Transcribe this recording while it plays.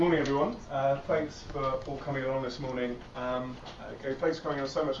Good morning, everyone. Thanks for all coming along this morning. Thanks for coming on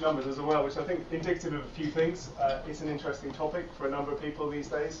so much numbers as well, which I think is indicative of a few things. It's an interesting topic for a number of people these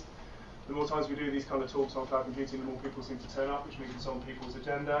days. The more times we do these kind of talks on cloud computing, the more people seem to turn up, which means it's on people's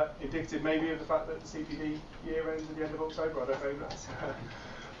agenda. Indicative maybe of the fact that the CPD year ends at the end of October, I don't know that.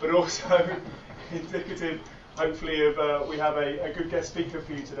 But also indicative, hopefully, of we have a good guest speaker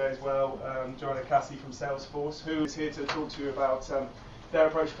for you today as well, Joanna Cassey from Salesforce, who is here to talk to you about their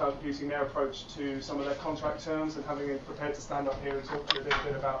approach to cloud computing, their approach to some of their contract terms, and having prepared to stand up here and talk to you a little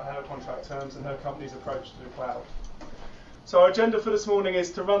bit about her contract terms and her company's approach to the cloud. So our agenda for this morning is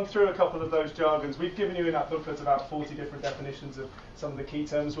to run through a couple of those jargons. We've given you in that booklet about 40 different definitions of some of the key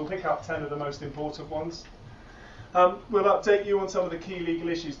terms. We'll pick out 10 of the most important ones. We'll update you on some of the key legal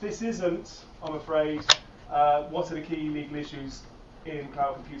issues. This isn't, I'm afraid, what are the key legal issues in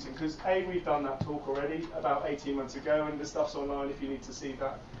cloud computing, because A, we've done that talk already about 18 months ago, and the stuff's online if you need to see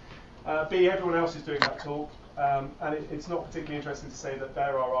that. B, everyone else is doing that talk, and it's not particularly interesting to say that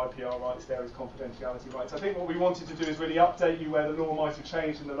there are IPR rights, there is confidentiality rights. I think what we wanted to do is really update you where the law might have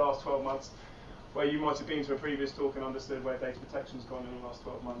changed in the last 12 months, where you might have been to a previous talk and understood where data protection's gone in the last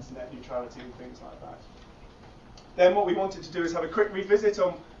 12 months, net neutrality and things like that. Then what we wanted to do is have a quick revisit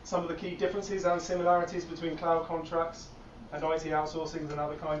on some of the key differences and similarities between cloud contracts and IT outsourcing and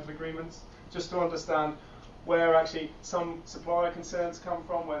other kinds of agreements, just to understand where actually some supplier concerns come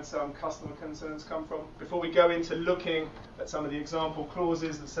from, where some customer concerns come from, before we go into looking at some of the example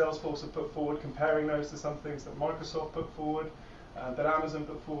clauses that Salesforce have put forward, comparing those to some things that Microsoft put forward, that Amazon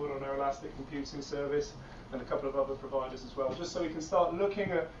put forward on their elastic computing service, and a couple of other providers as well, just so we can start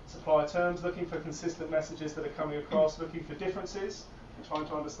looking at supplier terms, looking for consistent messages that are coming across, looking for differences, and trying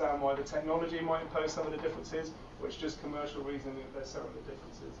to understand why the technology might impose some of the differences, or it's just commercial reasoning that there's some of the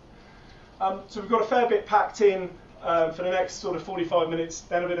differences. So we've got a fair bit packed in for the next sort of 45 minutes,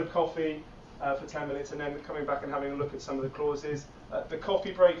 then a bit of coffee for 10 minutes, and then coming back and having a look at some of the clauses. At the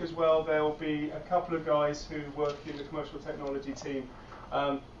coffee break as well, there will be a couple of guys who work in the commercial technology team.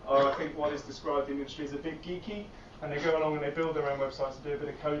 I think what is described in the industry as a bit geeky, and they go along and they build their own websites and do a bit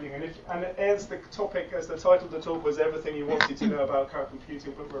of coding. And as the title of the talk was everything you wanted to know about cloud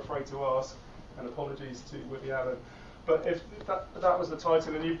computing but were afraid to ask, and apologies to Woody Allen. But if that was the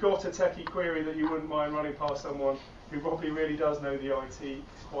title, and you've got a techie query that you wouldn't mind running past someone who probably really does know the IT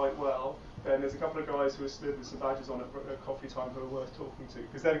quite well, then there's a couple of guys who are stood with some badges on at coffee time who are worth talking to,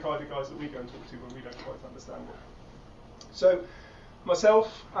 because they're the kind of guys that we go and talk to when we don't quite understand it. So,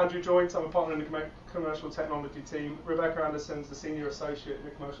 myself, Andrew Joint, I'm a partner in the commercial technology team. Rebecca Anderson's the senior associate in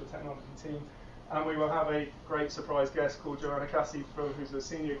the commercial technology team. And we will have a great surprise guest called Joanna Cassey, who's a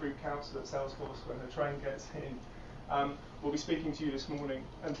senior group counsel at Salesforce when her train gets in. We'll be speaking to you this morning.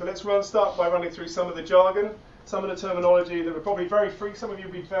 And so let's start by running through some of the jargon, some of the terminology that are probably very free. Some of you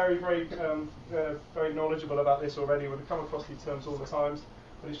will be very knowledgeable about this already. We'll come across these terms all the time.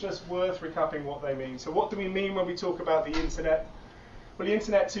 But it's just worth recapping what they mean. So what do we mean when we talk about the internet? Well, the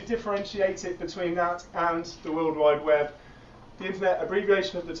internet, to differentiate it between that and the World Wide Web, the internet,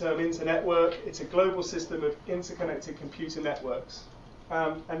 abbreviation of the term internetwork, it's a global system of interconnected computer networks.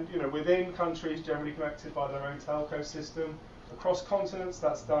 And within countries generally connected by their own telco system. Across continents,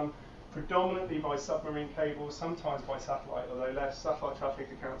 that's done predominantly by submarine cables, sometimes by satellite, although satellite traffic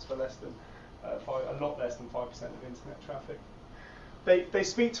accounts for a lot less than 5% of internet traffic. They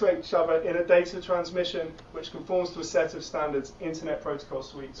speak to each other in a data transmission which conforms to a set of standards, Internet Protocol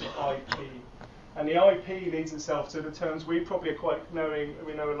Suites, or IP. And the IP leads itself to the terms we probably are quite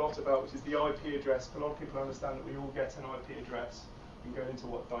we know a lot about, which is the IP address. A lot of people understand that we all get an IP address. We can go into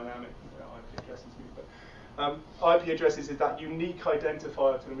what dynamic IP addresses mean. But IP addresses is that unique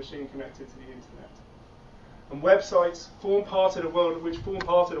identifier to the machine connected to the internet. And websites form part of the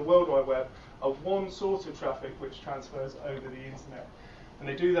World Wide Web of one sort of traffic which transfers over the internet. And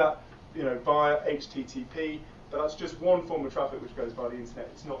they do that via HTTP, but that's just one form of traffic which goes by the internet.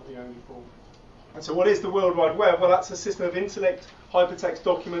 It's not the only form. And so what is the World Wide Web? Well, that's a system of interlinked hypertext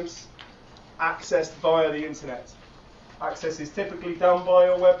documents accessed via the internet. Access is typically done by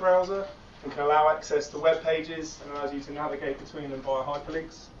your web browser and can allow access to web pages and allows you to navigate between them via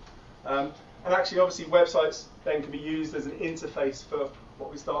hyperlinks. And actually, obviously, websites then can be used as an interface for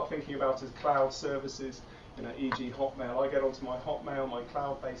what we start thinking about as cloud services, e.g. Hotmail. I get onto my Hotmail, my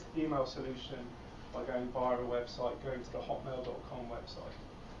cloud-based email solution, by going via a website, going to the hotmail.com website.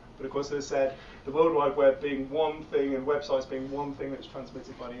 But of course, as I said, the World Wide Web being one thing and websites being one thing that's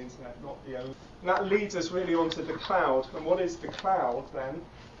transmitted by the internet, not the only. And that leads us really onto the cloud. And what is the cloud then?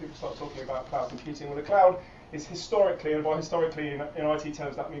 People start talking about cloud computing. Well, the cloud is historically, and by historically in IT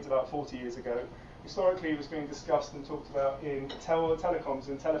terms, that means about 40 years ago, historically it was being discussed and talked about in telecoms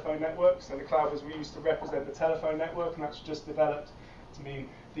and telephone networks, and the cloud was used to represent the telephone network, and that's just developed to mean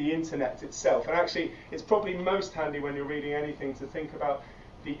the internet itself. And actually, it's probably most handy when you're reading anything to think about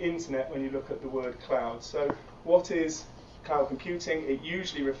the internet when you look at the word cloud. So what is cloud computing? It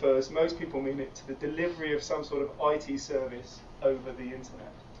usually refers, most people mean it, to the delivery of some sort of IT service over the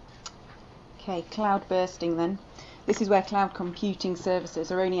internet. Okay, cloud bursting then. This is where cloud computing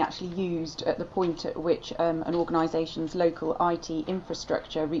services are only actually used at the point at which an organisation's local IT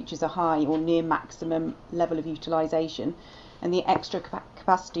infrastructure reaches a high or near maximum level of utilisation, and the extra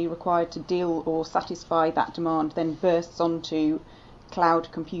capacity required to deal or satisfy that demand then bursts onto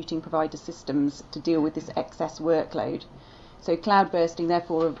cloud computing provider systems to deal with this excess workload. So cloud bursting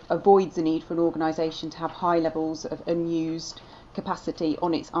therefore avoids the need for an organisation to have high levels of unused capacity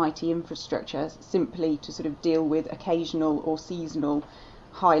on its IT infrastructure simply to sort of deal with occasional or seasonal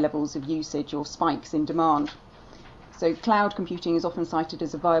high levels of usage or spikes in demand. So cloud computing is often cited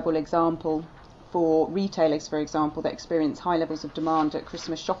as a viable example for retailers, for example, that experience high levels of demand at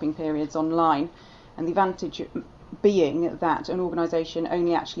Christmas shopping periods online, and the advantage being that an organisation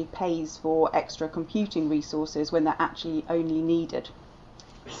only actually pays for extra computing resources when they're actually only needed.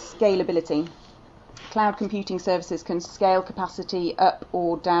 Scalability. Cloud computing services can scale capacity up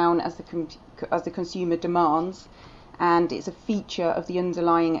or down as the consumer demands, and it's a feature of the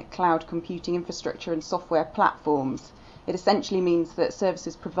underlying cloud computing infrastructure and software platforms. It essentially means that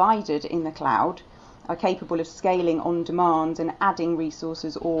services provided in the cloud are capable of scaling on demand and adding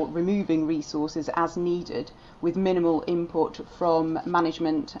resources or removing resources as needed with minimal input from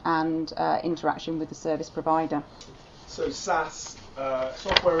management and interaction with the service provider. So SaaS,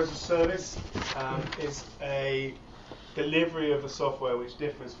 software as a service, is a delivery of the software which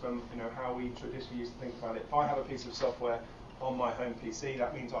differs from how we traditionally used to think about it. If I have a piece of software on my home PC,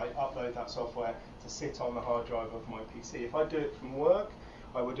 that means I upload that software to sit on the hard drive of my PC. If I do it from work,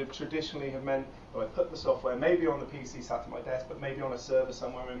 I would have traditionally have meant that I put the software maybe on the PC sat at my desk, but maybe on a server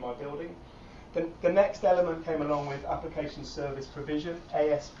somewhere in my building. Then the next element came along with application service provision,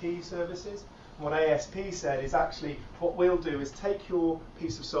 ASP services. And what ASP said is actually what we'll do is take your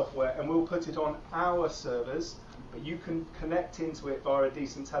piece of software and we'll put it on our servers, but you can connect into it via a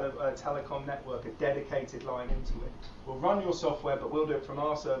decent telecom network, a dedicated line into it. We'll run your software, but we'll do it from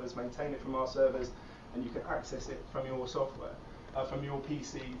our servers, maintain it from our servers, and you can access it from your software, from your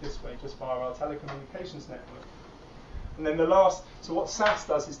PC this way, just via our telecommunications network. And then the last, so what SaaS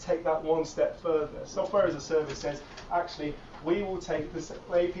does is take that one step further. Software as a service says, actually, we will take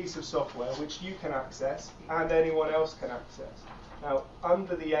a piece of software which you can access and anyone else can access. Now,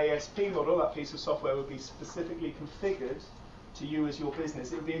 under the ASP model, that piece of software would be specifically configured to you as your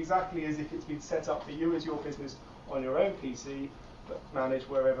business. It would be exactly as if it's been set up for you as your business on your own PC, but managed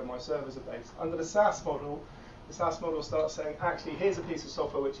wherever my servers are based. Under the SaaS model starts saying, actually, here's a piece of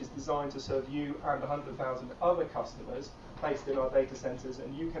software which is designed to serve you and 100,000 other customers placed in our data centers,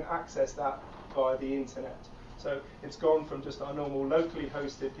 and you can access that via the internet. So it's gone from just our normal locally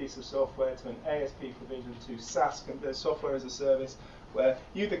hosted piece of software to an ASP provision to SaaS, the software as a service, where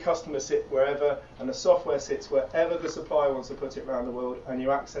you, the customer, sit wherever, and the software sits wherever the supplier wants to put it around the world, and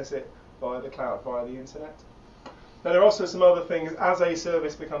you access it via the cloud, via the internet. Now, there are also some other things. As a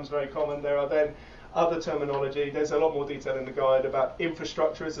service becomes very common, there are then other terminology. There's a lot more detail in the guide about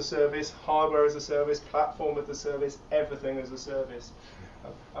infrastructure as a service, hardware as a service, platform as a service, everything as a service.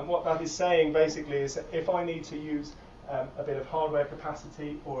 And what that is saying basically is that if I need to use a bit of hardware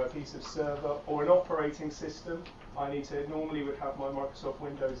capacity or a piece of server or an operating system, I normally would have my Microsoft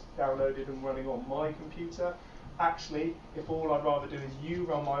Windows downloaded and running on my computer. Actually, if all I'd rather do is you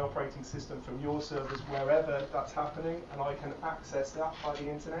run my operating system from your servers wherever that's happening, and I can access that by the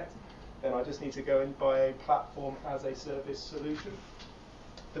internet, then I just need to go and buy a platform as a service solution.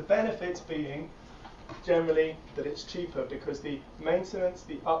 The benefits being generally that it's cheaper because the maintenance,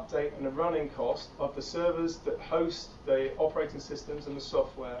 the update and the running cost of the servers that host the operating systems and the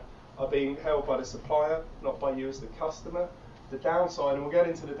software are being held by the supplier, not by you as the customer. The downside, and we'll get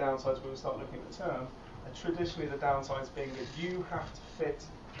into the downsides when we start looking at the term, traditionally the downsides being that you have to fit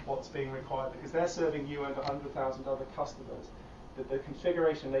what's being required because they're serving you and 100,000 other customers. That the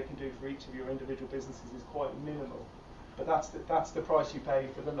configuration they can do for each of your individual businesses is quite minimal. But that's the price you pay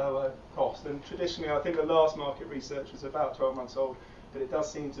for the lower cost. And traditionally, I think the last market research was about 12 months old, but it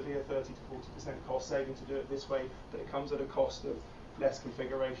does seem to be a 30 to 40% cost saving to do it this way, but it comes at a cost of less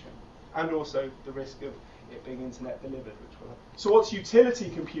configuration. And also the risk of it being internet delivered. So what's utility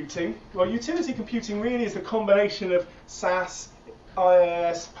computing? Well, utility computing really is the combination of SaaS,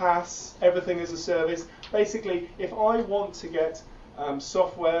 IaaS, PaaS, everything as a service. Basically, if I want to get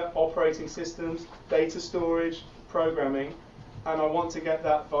software, operating systems, data storage, programming, and I want to get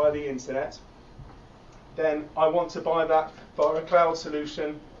that via the internet, then I want to buy that via a cloud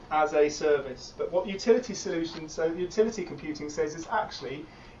solution as a service. But what utility computing says is actually,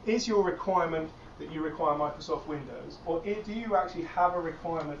 is your requirement that you require Microsoft Windows, or do you actually have a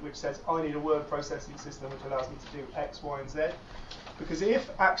requirement which says I need a word processing system which allows me to do X, Y, and Z? Because if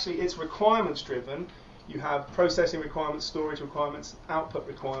actually it's requirements driven, you have processing requirements, storage requirements, output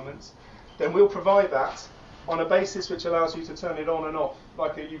requirements, then we'll provide that on a basis which allows you to turn it on and off,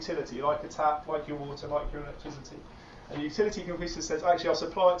 like a utility, like a tap, like your water, like your electricity. And utility computer says, actually, I'll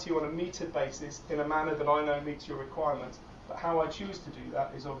supply it to you on a metered basis in a manner that I know meets your requirements. But how I choose to do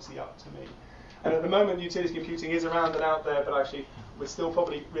that is obviously up to me. And at the moment, utility computing is around and out there, but actually, we're still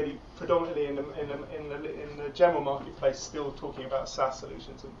probably really predominantly in the general marketplace still talking about SaaS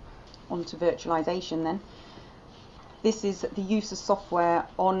solutions. On to virtualisation then. This is the use of software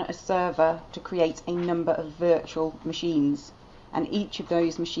on a server to create a number of virtual machines. And each of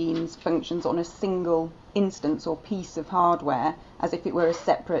those machines functions on a single instance or piece of hardware as if it were a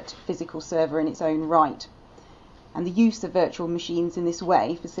separate physical server in its own right. And the use of virtual machines in this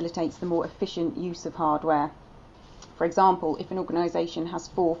way facilitates the more efficient use of hardware. For example, if an organisation has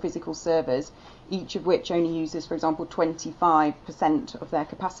 4 physical servers, each of which only uses, for example, 25% of their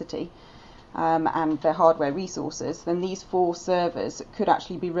capacity and their hardware resources, then these 4 servers could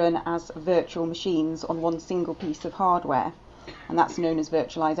actually be run as virtual machines on one single piece of hardware, and that's known as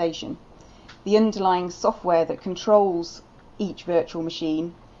virtualisation. The underlying software that controls each virtual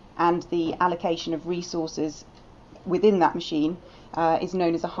machine and the allocation of resources within that machine is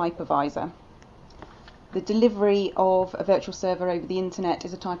known as a hypervisor. The delivery of a virtual server over the internet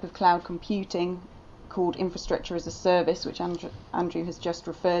is a type of cloud computing called infrastructure as a service, which Andrew has just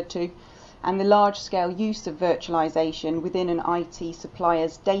referred to, and the large-scale use of virtualisation within an IT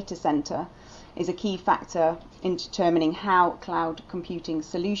supplier's data centre is a key factor in determining how cloud computing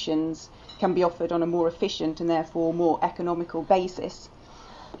solutions can be offered on a more efficient and therefore more economical basis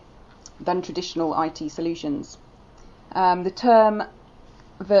than traditional IT solutions. The term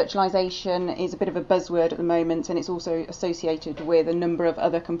virtualisation is a bit of a buzzword at the moment, and it's also associated with a number of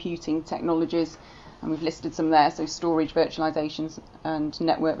other computing technologies, and we've listed some there, so storage virtualizations and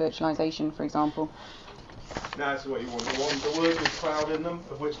network virtualisation, for example. Now this is what you want. You want the words with cloud in them,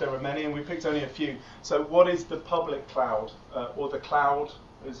 of which there are many, and we picked only a few. So what is the public cloud, or the cloud,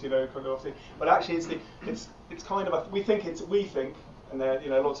 as you know, kind of thing? But actually, it's kind of we think, and there,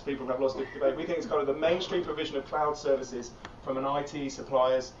 lots of people have lots of debate. We think it's kind of the mainstream provision of cloud services from an IT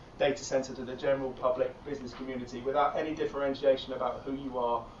supplier's data center to the general public business community, without any differentiation about who you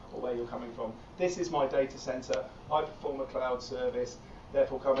are or where you're coming from. This is my data center. I perform a cloud service.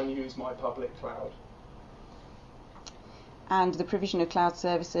 Therefore, come and use my public cloud. And the provision of cloud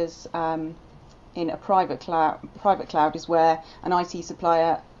services in a private cloud is where an IT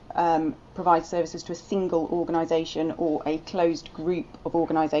supplier provides services to a single organisation or a closed group of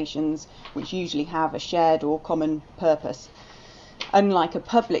organisations which usually have a shared or common purpose. Unlike a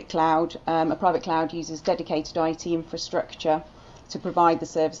public cloud, a private cloud uses dedicated IT infrastructure to provide the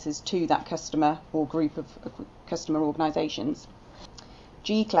services to that customer or group of customer organisations.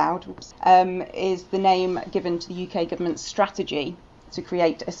 G-Cloud is the name given to the UK government's strategy to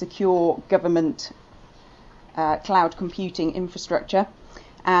create a secure government cloud computing infrastructure,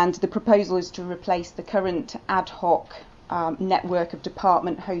 and the proposal is to replace the current ad hoc network of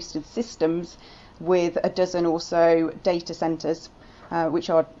department-hosted systems with a dozen or so data centres which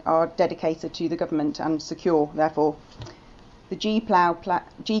are dedicated to the government and secure, therefore. The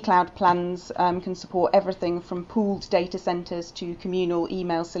G-Cloud plans can support everything from pooled data centres to communal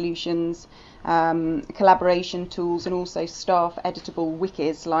email solutions, collaboration tools, and also staff editable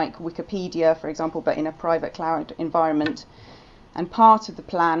wikis like Wikipedia, for example, but in a private cloud environment. And part of the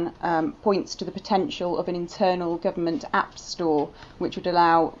plan points to the potential of an internal government app store, which would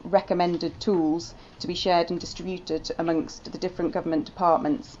allow recommended tools to be shared and distributed amongst the different government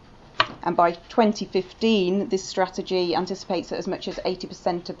departments. And by 2015, this strategy anticipates that as much as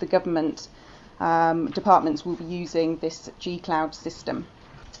 80% of the government departments will be using this G-Cloud system.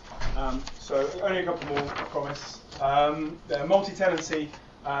 So only a couple more, I promise. Multi-tenancy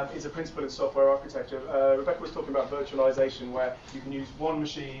is a principle in software architecture. Rebecca was talking about virtualization, where you can use one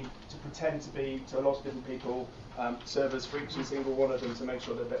machine to pretend to be to a lot of different people, servers for each and single one of them, to make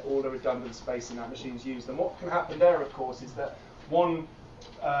sure that all the redundant space in that machine is used. And what can happen there, of course, is that one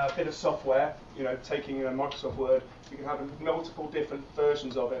bit of software, taking Microsoft Word, you can have multiple different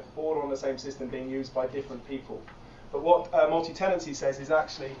versions of it, all on the same system being used by different people. But what multi-tenancy says is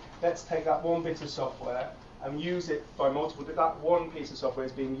actually, let's take that one bit of software and use it by multiple, that one piece of software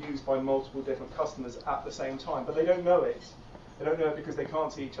is being used by multiple different customers at the same time, but they don't know it. They don't know it because they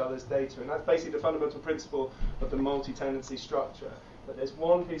can't see each other's data, and that's basically the fundamental principle of the multi-tenancy structure, that there's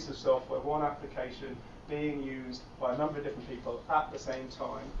one piece of software, one application being used by a number of different people at the same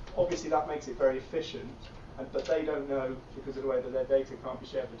time. Obviously that makes it very efficient, but they don't know, because of the way that their data can't be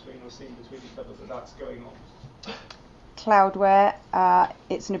shared between or seen between each other, that that's going on. Cloudware,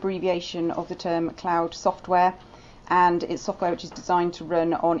 it's an abbreviation of the term cloud software, and it's software which is designed to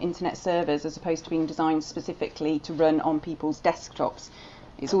run on internet servers as opposed to being designed specifically to run on people's desktops.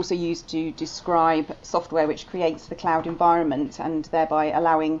 It's also used to describe software which creates the cloud environment and thereby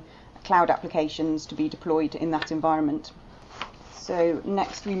allowing cloud applications to be deployed in that environment. So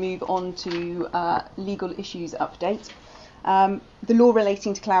next we move on to legal issues update. The law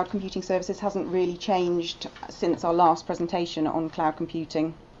relating to cloud computing services hasn't really changed since our last presentation on cloud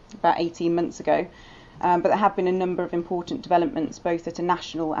computing about 18 months ago, but there have been a number of important developments both at a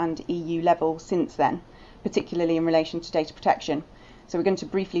national and EU level since then, particularly in relation to data protection. So we're going to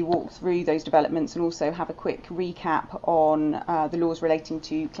briefly walk through those developments and also have a quick recap on the laws relating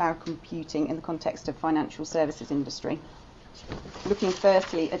to cloud computing in the context of financial services industry. Looking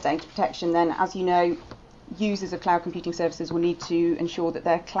firstly at data protection then, as you know, users of cloud computing services will need to ensure that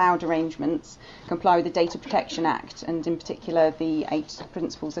their cloud arrangements comply with the Data Protection Act, and in particular the 8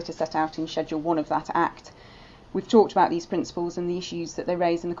 principles that are set out in Schedule 1 of that Act. We've talked about these principles and the issues that they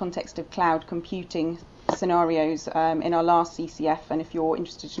raise in the context of cloud computing scenarios in our last CCF, and if you're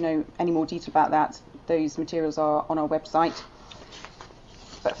interested to know any more detail about that, those materials are on our website.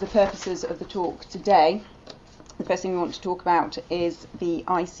 But for the purposes of the talk today, the first thing we want to talk about is the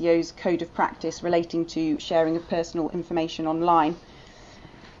ICO's Code of Practice relating to sharing of personal information online.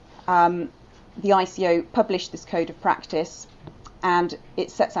 The ICO published this Code of Practice, and it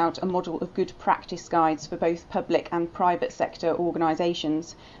sets out a model of good practice guides for both public and private sector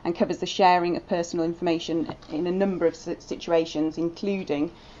organisations and covers the sharing of personal information in a number of situations,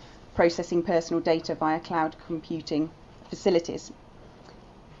 including processing personal data via cloud computing facilities.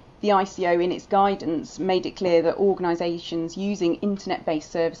 The ICO, in its guidance, made it clear that organisations using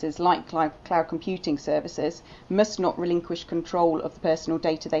internet-based services like cloud computing services must not relinquish control of the personal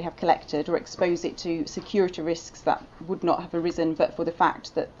data they have collected or expose it to security risks that would not have arisen but for the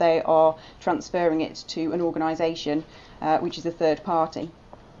fact that they are transferring it to an organisation which is a third party.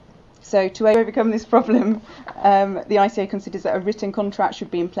 So to overcome this problem, the ICO considers that a written contract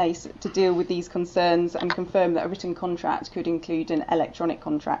should be in place to deal with these concerns and confirm that a written contract could include an electronic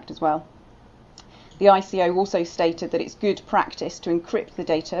contract as well. The ICO also stated that it's good practice to encrypt the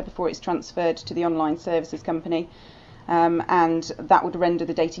data before it's transferred to the online services company, and that would render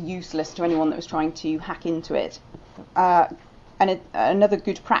the data useless to anyone that was trying to hack into it. And another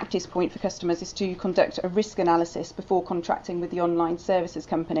good practice point for customers is to conduct a risk analysis before contracting with the online services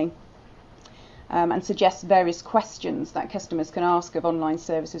company. And suggests various questions that customers can ask of online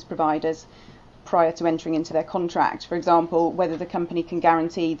services providers prior to entering into their contract. For example, whether the company can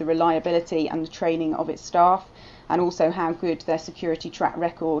guarantee the reliability and the training of its staff, and also how good their security track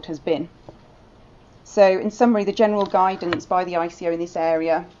record has been. So in summary, the general guidance by the ICO in this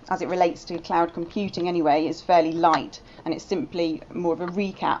area, as it relates to cloud computing anyway, is fairly light, and it's simply more of a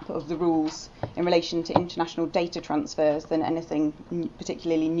recap of the rules in relation to international data transfers than anything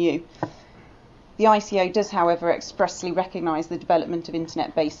particularly new. The ICO does, however, expressly recognise the development of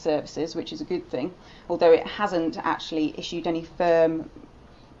internet-based services, which is a good thing, although it hasn't actually issued any firm,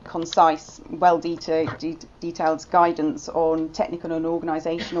 concise, well-detailed guidance on technical and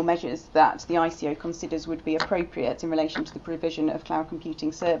organisational measures that the ICO considers would be appropriate in relation to the provision of cloud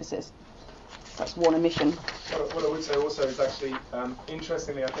computing services. That's one omission. What I would say also is actually,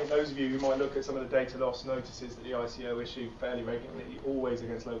 interestingly, I think those of you who might look at some of the data loss notices that the ICO issue fairly regularly, always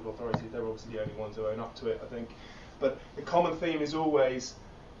against local authorities, they're obviously the only ones who own up to it, I think. But the common theme is always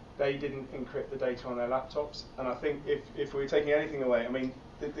they didn't encrypt the data on their laptops. And I think if we're taking anything away, I mean,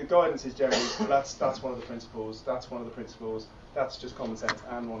 the guidance is generally, that's one of the principles, that's just common sense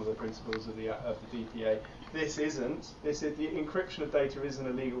and one of the principles of the DPA. The encryption of data isn't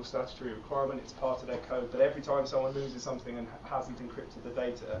a legal statutory requirement, it's part of their code, but every time someone loses something and hasn't encrypted the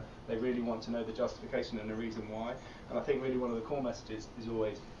data, they really want to know the justification and the reason why. And I think really one of the core messages is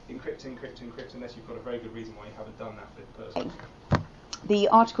always encrypt, unless you've got a very good reason why you haven't done that bit personally. The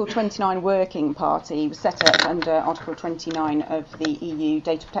Article 29 Working Party was set up under Article 29 of the EU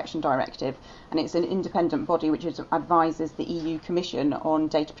Data Protection Directive, and it's an independent body which advises the EU Commission on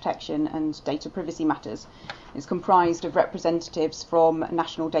data protection and data privacy matters. It's comprised of representatives from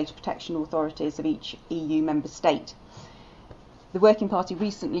national data protection authorities of each EU member state. The Working Party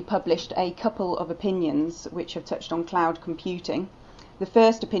recently published a couple of opinions which have touched on cloud computing. The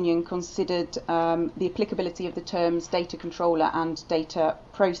first opinion considered the applicability of the terms data controller and data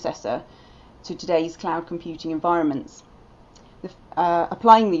processor to today's cloud computing environments.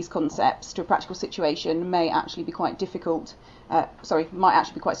 Applying these concepts to a practical situation may actually be quite difficult, might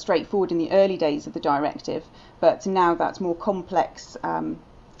actually be quite straightforward in the early days of the directive, but now that more complex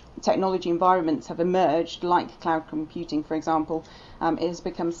technology environments have emerged, like cloud computing, for example, it has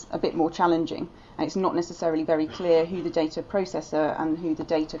become a bit more challenging. And it's not necessarily very clear who the data processor and who the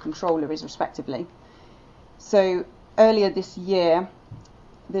data controller is, respectively. So earlier this year,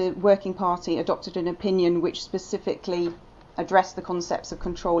 the Working Party adopted an opinion which specifically addressed the concepts of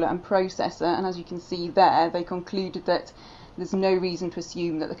controller and processor, and as you can see there, they concluded that there's no reason to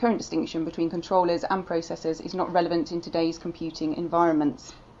assume that the current distinction between controllers and processors is not relevant in today's computing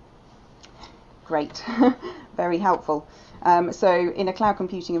environments. Great, very helpful. So in a cloud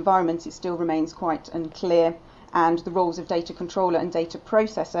computing environment, it still remains quite unclear, and the roles of data controller and data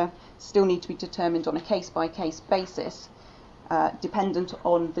processor still need to be determined on a case-by-case basis, dependent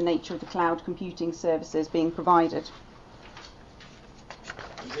on the nature of the cloud computing services being provided.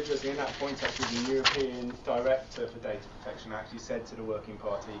 It's interesting, in that point, actually, the European Director for Data Protection actually said to the Working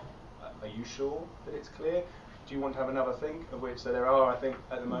Party, are you sure that it's clear? Do you want to have another think? Of which, so there are, I think,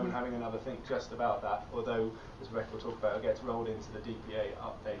 at the moment, having another think just about that, although, as Rebecca will talk about, it gets rolled into the DPA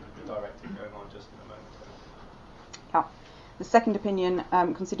update with the directive going on just in a moment. Yeah. The second opinion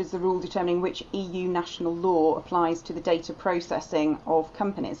considers the rule determining which EU national law applies to the data processing of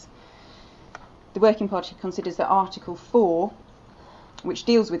companies. The Working Party considers that Article 4, which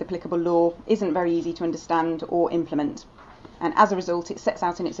deals with applicable law, isn't very easy to understand or implement. And as a result, it sets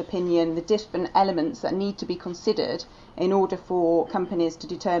out in its opinion the different elements that need to be considered in order for companies to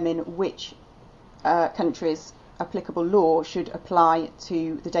determine which country's applicable law should apply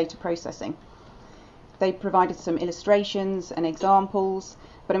to the data processing. They provided some illustrations and examples,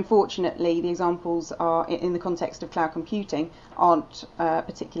 but unfortunately the examples are, in the context of cloud computing, aren't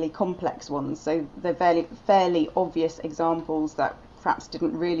particularly complex ones. So they're fairly obvious examples that perhaps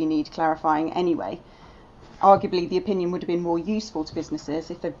didn't really need clarifying anyway. Arguably, the opinion would have been more useful to businesses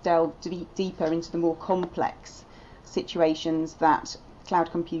if they've delved deeper into the more complex situations that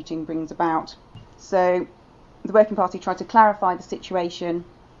cloud computing brings about. So the Working Party tried to clarify the situation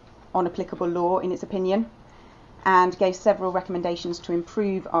on applicable law in its opinion, and gave several recommendations to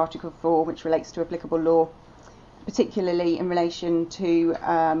improve Article 4, which relates to applicable law, particularly in relation to,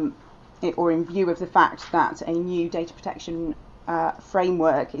 or in view of the fact that a new data protection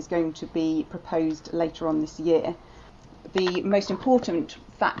framework is going to be proposed later on this year. The most important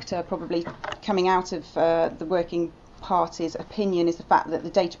factor probably coming out of the Working Party's opinion is the fact that the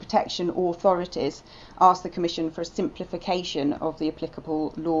data protection authorities asked the Commission for a simplification of the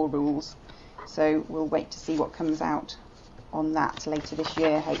applicable law rules. So we'll wait to see what comes out on that later this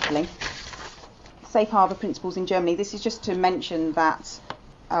year, hopefully. Safe harbour principles in Germany. This is just to mention that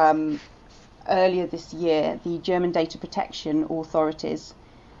earlier this year, the German data protection authorities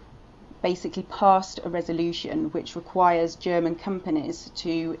basically passed a resolution which requires German companies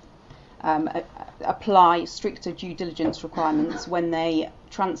to apply stricter due diligence requirements when they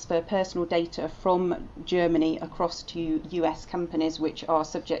transfer personal data from Germany across to US companies which are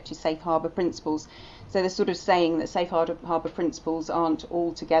subject to safe harbour principles. So they're sort of saying that safe harbour principles aren't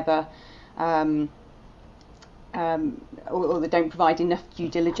altogether or they don't provide enough due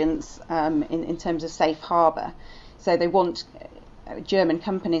diligence in terms of safe harbour. So they want German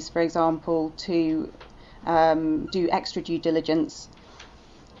companies, for example, to do extra due diligence.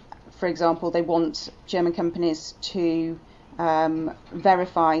 For example, they want German companies to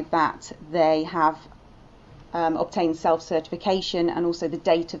verify that they have obtained self-certification and also the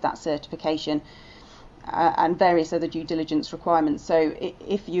date of that certification, and various other due diligence requirements. So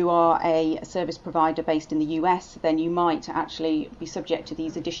if you are a service provider based in the US, then you might actually be subject to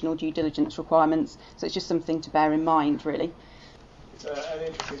these additional due diligence requirements. So it's just something to bear in mind, really. It's an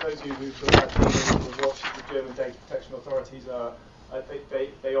interesting, those of you who have watched the German data protection authorities are,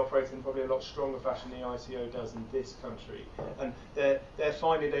 they operate in probably a lot stronger fashion than the ICO does in this country. And they're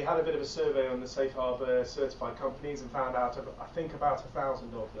finding, they had a bit of a survey on the safe harbour certified companies and found out, I think, about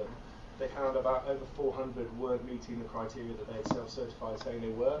 1,000 of them. They found about over 400 weren't meeting the criteria that they had self-certified saying they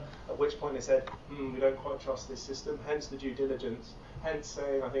were, at which point they said, we don't quite trust this system, hence the due diligence, hence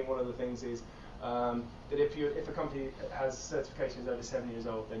saying, I think one of the things is, that if a company has certifications over 7 years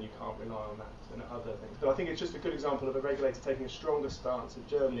old, then you can't rely on that and other things. But I think it's just a good example of a regulator taking a stronger stance in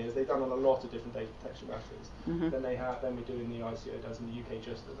Germany, as they've done on a lot of different data protection matters, than we do in the ICO does in the UK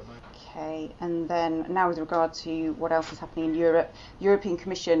just at the moment. Okay, and then now with regard to what else is happening in Europe, the European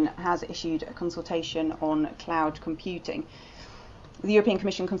Commission has issued a consultation on cloud computing. The European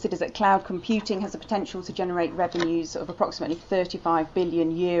Commission considers that cloud computing has the potential to generate revenues of approximately 35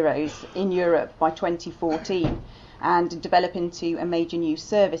 billion euros in Europe by 2014 and develop into a major new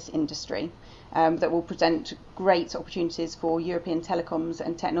service industry that will present great opportunities for European telecoms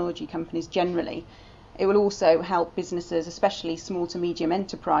and technology companies generally. It will also help businesses, especially small to medium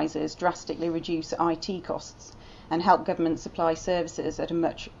enterprises, drastically reduce IT costs and help government supply services at a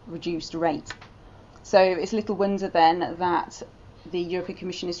much reduced rate. So it's little wonder then that the European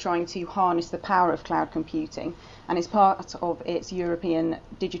Commission is trying to harness the power of cloud computing, and as part of its European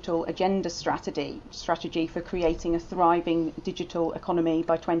digital agenda strategy for creating a thriving digital economy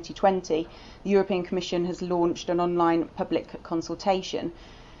by 2020, the European Commission has launched an online public consultation,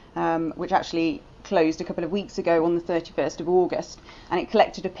 which actually closed a couple of weeks ago on the 31st of August, and it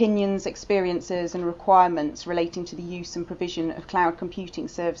collected opinions, experiences and requirements relating to the use and provision of cloud computing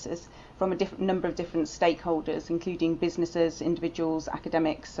services from a number of different stakeholders, including businesses, individuals,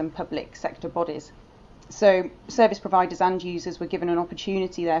 academics and public sector bodies. So service providers and users were given an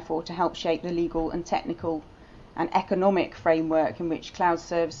opportunity, therefore, to help shape the legal and technical and economic framework in which cloud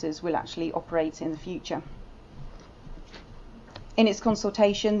services will actually operate in the future. In its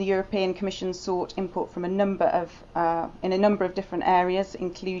consultation, the European Commission sought input from in a number of different areas,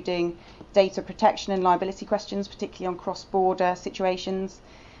 including data protection and liability questions, particularly on cross-border situations,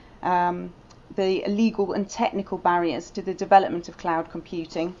 the legal and technical barriers to the development of cloud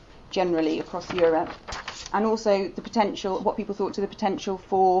computing generally across Europe, and also what people thought to the potential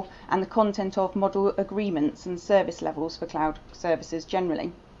for and the content of model agreements and service levels for cloud services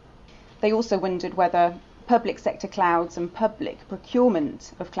generally. They also wondered whether public sector clouds and public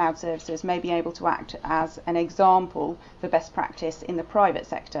procurement of cloud services may be able to act as an example for best practice in the private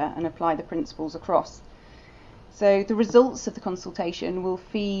sector and apply the principles across. So the results of the consultation will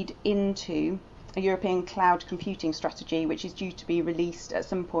feed into a European cloud computing strategy, which is due to be released at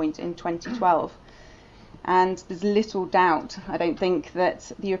some point in 2012. And there's little doubt, I don't think, that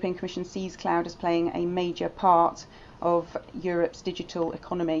the European Commission sees cloud as playing a major part of Europe's digital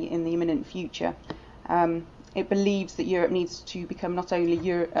economy in the imminent future. It believes that Europe needs to become not only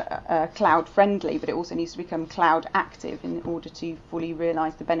cloud friendly, but it also needs to become cloud active in order to fully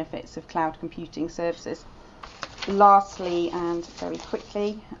realise the benefits of cloud computing services. Lastly, and very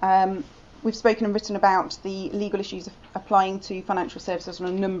quickly, we've spoken and written about the legal issues of applying to financial services on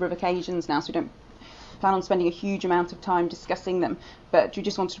a number of occasions now, so we don't plan on spending a huge amount of time discussing them, but we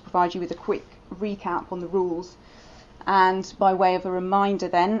just wanted to provide you with a quick recap on the rules. And by way of a reminder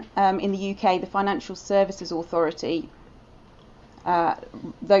then, in the UK, the Financial Services Authority,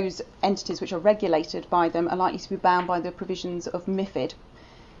 those entities which are regulated by them are likely to be bound by the provisions of MiFID.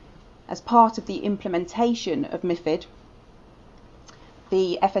 As part of the implementation of MiFID,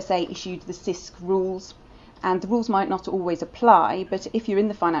 the FSA issued the CISC rules, and the rules might not always apply, but if you're in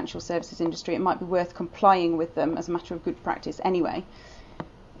the financial services industry, it might be worth complying with them as a matter of good practice anyway.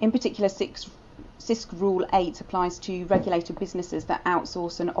 In particular, CISC Rule 8 applies to regulated businesses that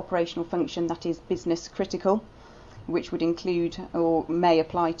outsource an operational function that is business critical, which would include or may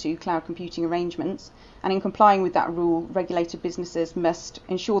apply to cloud computing arrangements. And in complying with that rule, regulated businesses must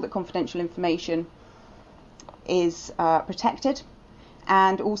ensure that confidential information is protected,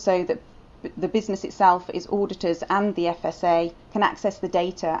 and also that the business itself, its auditors and the FSA can access the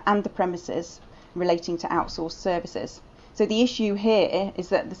data and the premises relating to outsourced services. So the issue here is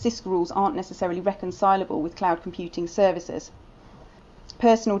that the CISC rules aren't necessarily reconcilable with cloud computing services.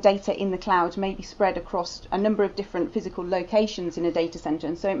 Personal data in the cloud may be spread across a number of different physical locations in a data centre,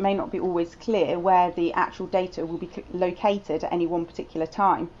 and so it may not be always clear where the actual data will be located at any one particular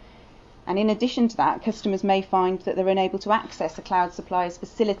time. And in addition to that, customers may find that they're unable to access a cloud supplier's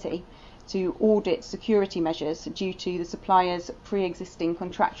facility to audit security measures due to the supplier's pre-existing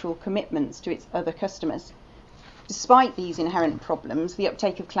contractual commitments to its other customers. Despite these inherent problems, the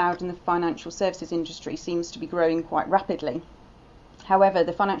uptake of cloud in the financial services industry seems to be growing quite rapidly. However,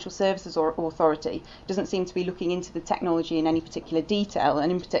 the Financial Services Authority doesn't seem to be looking into the technology in any particular detail,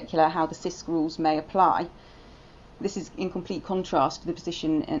 and in particular how the CISC rules may apply. This is in complete contrast to the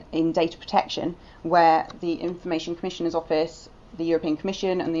position in data protection, where the Information Commissioner's Office, the European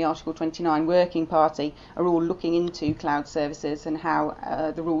Commission and the Article 29 Working Party are all looking into cloud services and how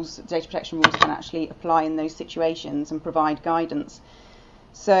the data protection rules can actually apply in those situations and provide guidance.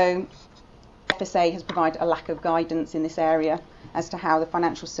 So FSA has provided a lack of guidance in this area as to how the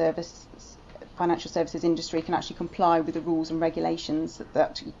financial services industry can actually comply with the rules and regulations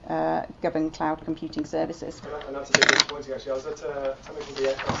that govern cloud computing services. And that's a bit disappointing, actually. I was at something called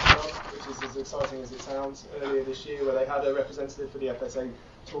the FS, which is as exciting as it sounds, earlier this year, where they had a representative for the FSA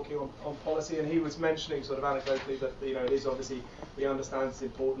talking on policy, and he was mentioning sort of anecdotally that it is obviously, we understand it's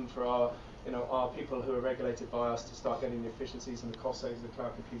important for our people who are regulated by us to start getting the efficiencies and the cost savings of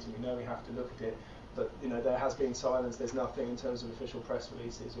cloud computing. We know we have to look at it, but there has been silence. There's nothing in terms of official press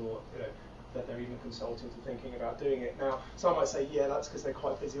releases or that they're even consulting to thinking about doing it. Now, some might say, yeah, that's because they're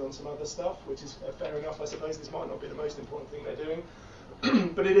quite busy on some other stuff, which is fair enough, I suppose. This might not be the most important thing they're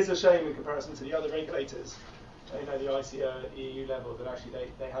doing, but it is a shame in comparison to the other regulators, the ICO at the EU level, that actually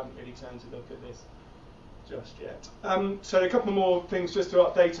they haven't really turned to look at this just yet. So a couple more things just to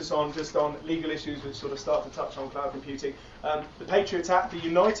update us on, just on legal issues which sort of start to touch on cloud computing. The Patriot Act, the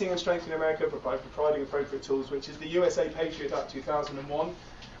Uniting and Strengthening America by Providing Appropriate Tools, which is the USA Patriot Act 2001.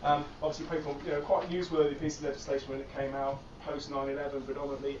 Obviously, people, quite a newsworthy piece of legislation when it came out, post 9/11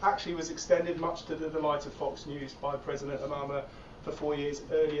 predominantly, actually was extended much to the delight of Fox News by President Obama for 4 years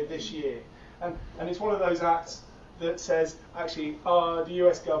earlier this year. And it's one of those acts that says, actually, the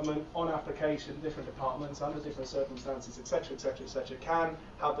US government, on application, different departments, under different circumstances, etc., can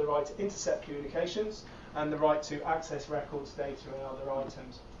have the right to intercept communications and the right to access records, data, and other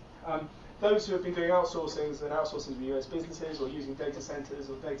items. Those who have been doing outsourcing with US businesses or using data centers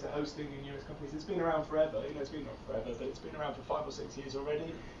or data hosting in US companies, it's been around forever. It's been not forever, but it's been around for 5 or 6 years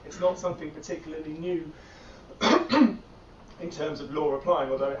already. It's not something particularly new in terms of law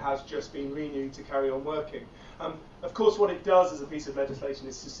applying, although it has just been renewed to carry on working. Of course, what it does as a piece of legislation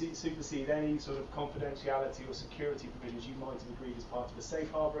is to supersede any sort of confidentiality or security provisions you might have agreed as part of a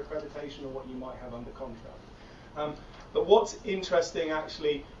safe harbor accreditation or what you might have under contract. But what's interesting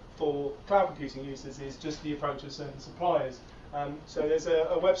actually for cloud computing users is just the approach of certain suppliers. So there's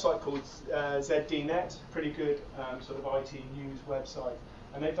a website called ZDNet, pretty good sort of IT news website.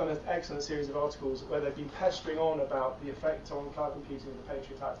 And they've done an excellent series of articles where they've been pestering on about the effect on cloud computing of the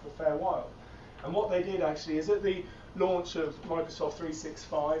Patriot Act for a fair while. And what they did actually is at the launch of Microsoft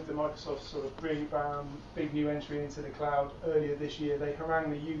 365, the Microsoft sort of big new entry into the cloud earlier this year, they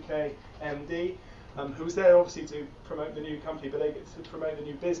harangued the UK MD, who was there obviously to promote the new company, but they get to promote the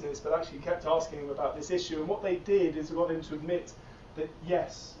new business, but actually kept asking him about this issue. And what they did is got him to admit that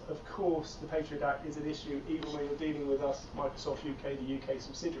yes, of course, the Patriot Act is an issue, even when you're dealing with us, Microsoft UK, the UK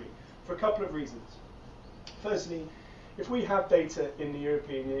subsidiary, for a couple of reasons. Firstly, if we have data in the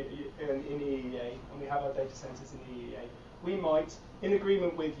European in EEA, and we have our data centers in the EEA, we might, in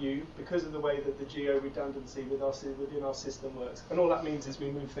agreement with you, because of the way that the geo redundancy with us within our system works, and all that means is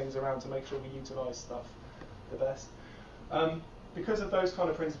we move things around to make sure we utilize stuff the best. Because of those kind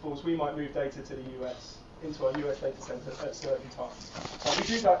of principles, we might move data to the US, into our US data center at certain times. We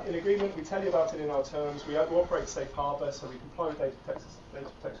do that in agreement, we tell you about it in our terms, we operate safe harbor, so we comply with data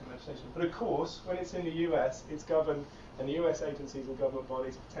protection legislation. But of course, when it's in the US, it's governed, and the US agencies and government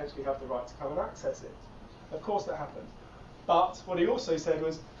bodies potentially have the right to come and access it. Of course that happens. But what he also said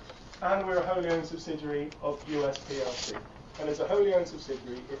was, and we're a wholly owned subsidiary of US PLC. And as a wholly owned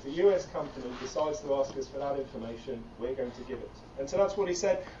subsidiary, if the US company decides to ask us for that information, we're going to give it. And so that's what he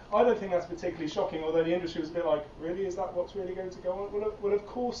said. I don't think that's particularly shocking, although the industry was a bit like, really, is that what's really going to go on? Well, of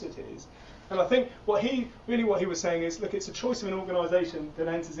course it is. And I think what he was saying is, look, it's a choice of an organisation that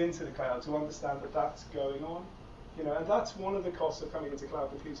enters into the cloud to understand that that's going on. And that's one of the costs of coming into cloud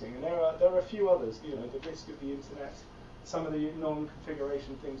computing. And there are a few others, the risk of the internet, some of the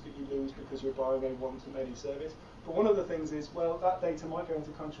non-configuration things that you lose because you're buying a one-to-many service. But one of the things is, well, that data might go into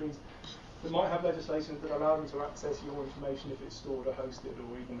countries that might have legislation that allow them to access your information if it's stored or hosted,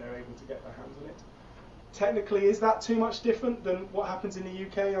 or even they're able to get their hands on it. Technically, is that too much different than what happens in the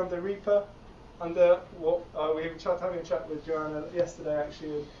UK under REPA? Under what we were having a chat with Joanna yesterday,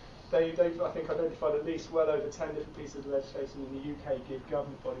 actually, and they've I think identified at least well over 10 different pieces of legislation in the UK give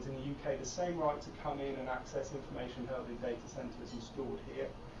government bodies in the UK the same right to come in and access information held in data centres and stored here.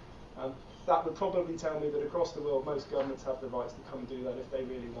 That would probably tell me that across the world most governments have the rights to come and do that if they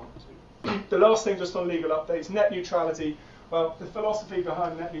really want to. The last thing just on legal updates, net neutrality. Well, the philosophy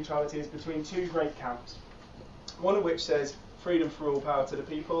behind net neutrality is between two great camps. One of which says freedom for all, power to the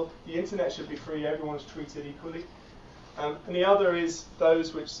people. The internet should be free, everyone's treated equally. And the other is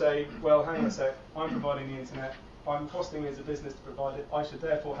those which say, well, hang on a sec, I'm providing the internet, I'm costing me as a business to provide it, I should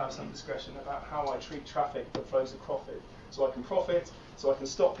therefore have some discretion about how I treat traffic that flows a profit. So I can profit, so I can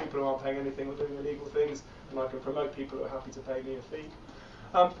stop people who aren't paying anything or doing illegal things, and I can promote people who are happy to pay me a fee.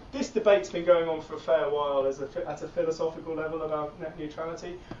 This debate's been going on for a fair while at a philosophical level about net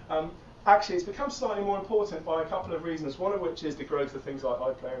neutrality. actually it's become slightly more important by a couple of reasons, one of which is the growth of things like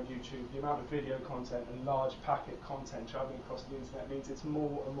iPlayer and YouTube. The amount of video content and large packet content travelling across the internet means it's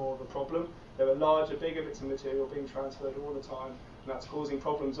more and more of a problem. There are larger, bigger bits of material being transferred all the time, and that's causing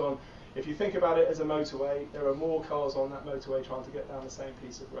problems on, if you think about it as a motorway, there are more cars on that motorway trying to get down the same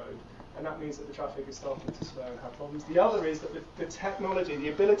piece of road, and that means that the traffic is starting to slow and have problems. The other is that the technology, the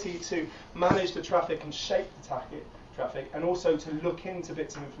ability to manage the traffic and shape the traffic, and also to look into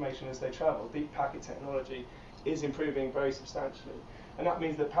bits of information as they travel. Deep packet technology is improving very substantially, and that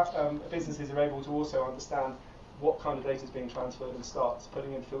means that businesses are able to also understand what kind of data is being transferred and start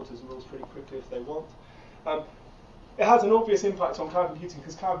putting in filters and rules pretty quickly if they want. It has an obvious impact on cloud computing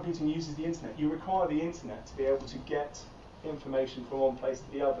because cloud computing uses the internet. You require the internet to be able to get information from one place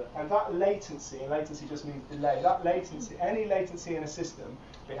to the other, and that latency, and latency just means delay, that latency, any latency in a system,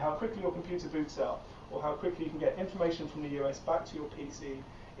 be it how quickly your computer boots up or how quickly you can get information from the US back to your PC,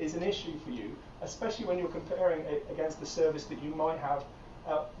 is an issue for you, especially when you're comparing it against the service that you might have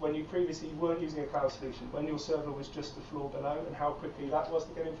when you previously weren't using a cloud solution, when your server was just the floor below, and how quickly that was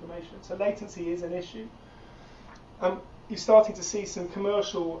to get information. So latency is an issue. You're starting to see some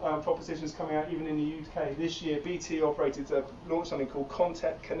commercial propositions coming out even in the UK. This year, BT operators have launched something called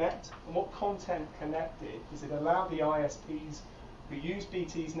Content Connect. And what Content Connect did is it allowed the ISPs who use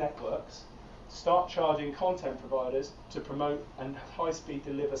BT's networks to start charging content providers to promote and high-speed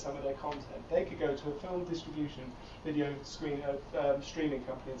deliver some of their content. They could go to a film distribution, video streaming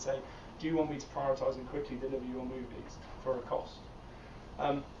company and say, do you want me to prioritise and quickly deliver your movies for a cost?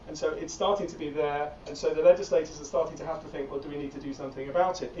 And so it's starting to be there, and so the legislators are starting to have to think, well, do we need to do something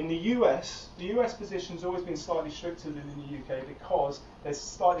about it? In the US position's always been slightly stricter than in the UK because there's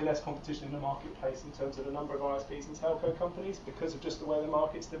slightly less competition in the marketplace in terms of the number of ISPs and telco companies because of just the way the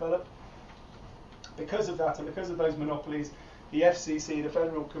market's developed. Because of that, and because of those monopolies, the FCC, the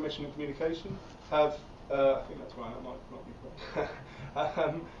Federal Commission on Communication, have, I think that's right, I might not be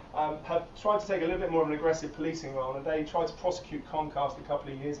correct, have tried to take a little bit more of an aggressive policing role, and they tried to prosecute Comcast a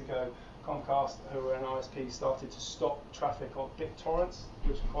couple of years ago. Comcast, who were an ISP, started to stop traffic on BitTorrents,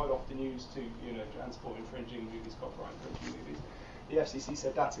 which are quite often used to, transport infringing movies, copyright infringing movies. The FCC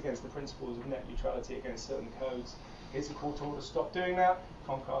said that's against the principles of net neutrality against certain codes. Here's a court order, stop doing that.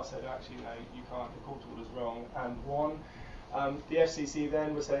 Comcast said, actually, no, you can't, the court order's wrong, and won. The FCC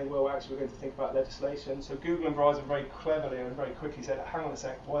then was saying, well, actually, we're going to think about legislation. So Google and Verizon very cleverly and very quickly said, hang on a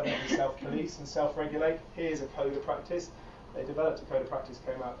sec, why don't we self-police and self-regulate? Here's a code of practice. They developed a code of practice,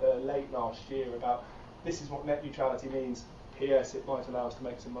 came out late last year about this is what net neutrality means. P.S. it might allow us to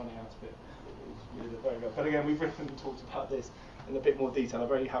make some money out of it. We did it very well. But again, we've written and talked about this in a bit more detail. I've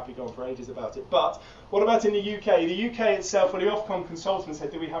very happily gone for ages about it. But what about in the UK? The UK itself, well, the Ofcom consultant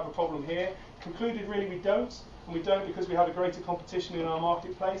said, do we have a problem here? Concluded, really, we don't. And we don't because we have a greater competition in our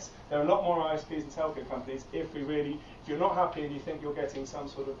marketplace. There are a lot more ISPs and telco companies. If you're not happy and you think you're getting some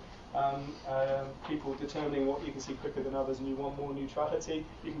sort of people determining what you can see quicker than others and you want more neutrality,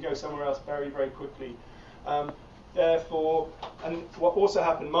 you can go somewhere else very, very quickly. Therefore, and what also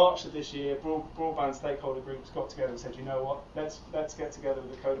happened March of this year, broadband stakeholder groups got together and said, you know what, let's get together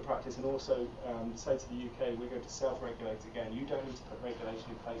with a code of practice and also say to the UK, we're going to self-regulate again. You don't need to put regulation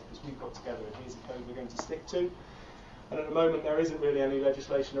in place because we've got together and here's a code we're going to stick to. And at the moment, there isn't really any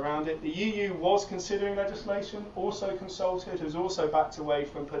legislation around it. The EU was considering legislation, also consulted, has also backed away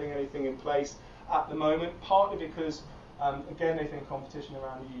from putting anything in place at the moment, partly because, again, they think competition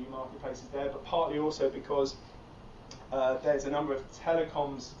around the EU marketplace is there, but partly also because there's a number of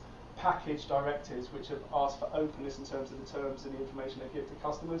telecoms package directives which have asked for openness in terms of the terms and the information they give to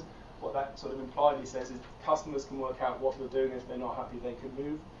customers. What that sort of impliedly says is customers can work out what you're doing. If they're not happy, they can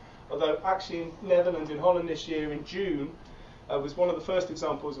move. Although actually in Netherlands, in Holland this year, in June, was one of the first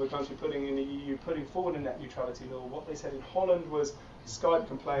examples of a country putting in the EU, putting forward a net neutrality law. What they said in Holland was Skype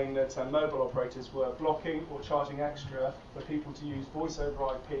complained that mobile operators were blocking or charging extra for people to use voice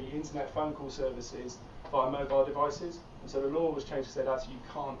over IP, internet phone call services via mobile devices. And so the law was changed to say actually you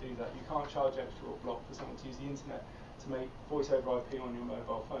can't do that. You can't charge extra or block for someone to use the internet to make voice over IP on your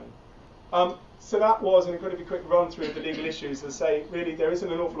mobile phone. So that was an incredibly quick run through of the legal issues. As I say, really there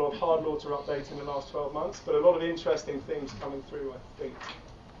isn't an awful lot of hard law to update in the last 12 months, but a lot of interesting things coming through, I think.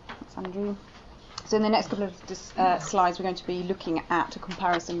 Thanks, Andrew. So in the next couple of slides, we're going to be looking at a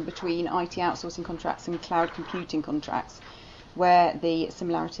comparison between IT outsourcing contracts and cloud computing contracts, where the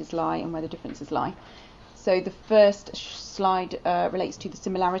similarities lie and where the differences lie. So the first slide relates to the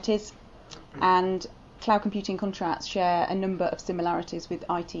similarities, and cloud computing contracts share a number of similarities with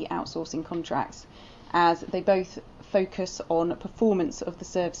IT outsourcing contracts, as they both focus on performance of the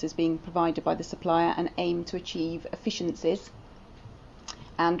services being provided by the supplier and aim to achieve efficiencies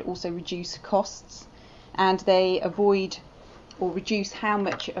and also reduce costs, and they avoid or reduce how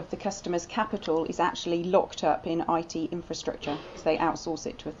much of the customer's capital is actually locked up in IT infrastructure, because they outsource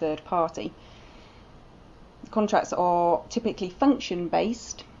it to a third party. The contracts are typically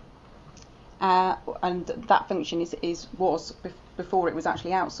function-based, and that function was before it was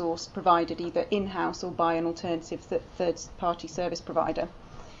actually outsourced, provided either in-house or by an alternative third-party service provider.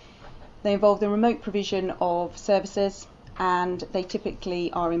 They involve the remote provision of services, and they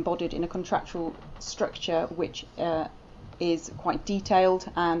typically are embodied in a contractual structure which is quite detailed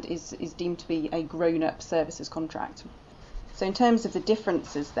and is deemed to be a grown-up services contract. So in terms of the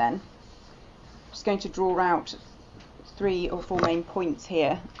differences then, I'm just going to draw out 3 or 4 main points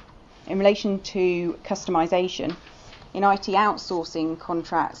here. In relation to customisation, in IT outsourcing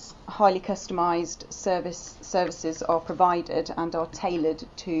contracts, highly customised services are provided and are tailored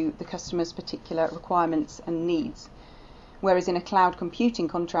to the customer's particular requirements and needs. Whereas in a cloud computing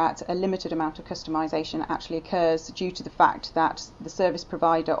contract, a limited amount of customisation actually occurs due to the fact that the service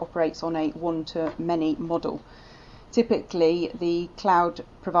provider operates on a one-to-many model. Typically, the cloud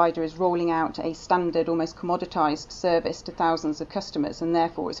provider is rolling out a standard, almost commoditised service to thousands of customers, and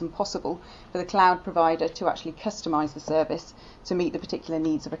therefore it's impossible for the cloud provider to actually customise the service to meet the particular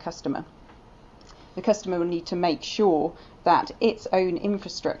needs of a customer. The customer will need to make sure that its own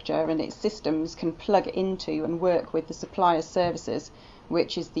infrastructure and its systems can plug into and work with the supplier's services,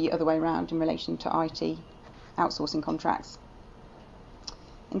 which is the other way around in relation to IT outsourcing contracts.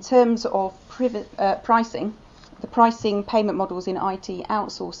 In terms of pricing, the pricing payment models in IT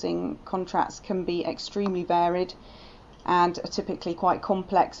outsourcing contracts can be extremely varied and are typically quite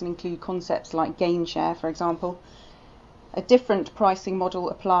complex and include concepts like gain share, for example. A different pricing model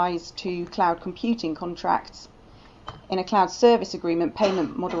applies to cloud computing contracts. In a cloud service agreement,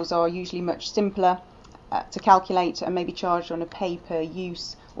 payment models are usually much simpler to calculate and may be charged on a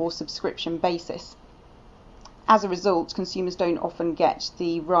pay-per-use or subscription basis. As a result, consumers don't often get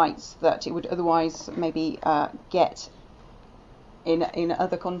the rights that it would otherwise maybe get in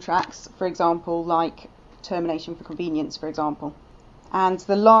other contracts, for example, like termination for convenience, for example. And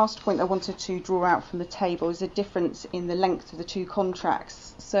the last point I wanted to draw out from the table is a difference in the length of the two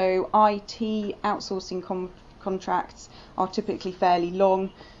contracts. So IT outsourcing contracts are typically fairly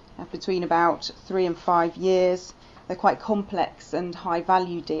long, between about 3 and 5 years. They're quite complex and high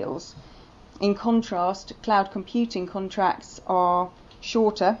value deals. In contrast, cloud computing contracts are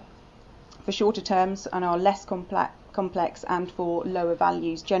shorter, for shorter terms, and are less complex and for lower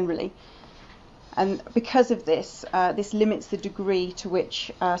values generally. And because of this, this limits the degree to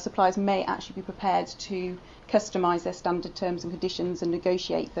which suppliers may actually be prepared to customise their standard terms and conditions and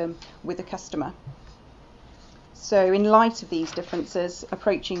negotiate them with a customer. So in light of these differences,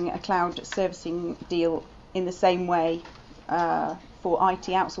 approaching a cloud servicing deal in the same way for IT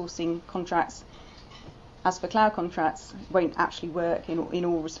outsourcing contracts as for cloud contracts won't actually work in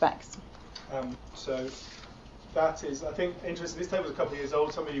all respects. So that is, I think, interesting. This table is a couple of years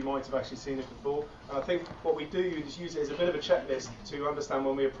old. Some of you might have actually seen it before. And I think what we do is use it as a bit of a checklist to understand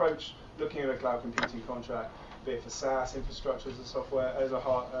when we approach looking at a cloud computing contract, be it for SaaS, infrastructure as a software, as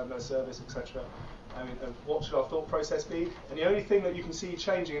a service, etc. What should our thought process be? And the only thing that you can see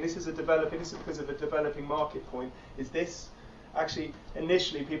changing, and this is because of a developing market point, is this. Actually,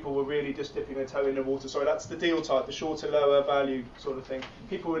 initially people were really just dipping their toe in the water. Sorry, that's the deal type, the shorter, lower value sort of thing.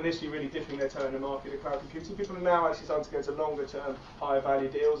 People were initially really dipping their toe in the market of cloud computing. People are now actually starting to go to longer term, higher value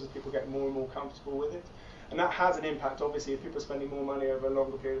deals as people get more and more comfortable with it. And that has an impact, obviously, if people are spending more money over a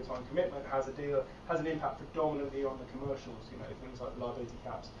longer period of time. Commitment has an impact predominantly on the commercials, things like liability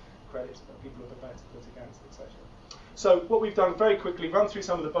caps, credits that people are prepared to put against, etc. So what we've done very quickly, run through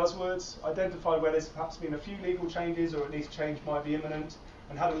some of the buzzwords, identify where there's perhaps been a few legal changes or at least change might be imminent,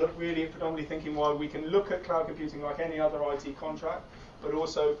 and had a look really at predominantly thinking why we can look at cloud computing like any other IT contract, but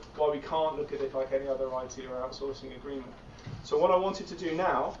also why we can't look at it like any other IT or outsourcing agreement. So what I wanted to do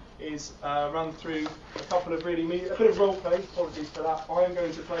now is run through a couple of a bit of role play, apologies for that. I am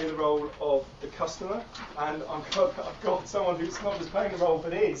going to play the role of the customer, and I've got someone who's not just playing the role,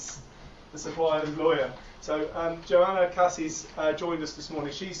 but is the supplier's lawyer. So Joanna Cassey's joined us this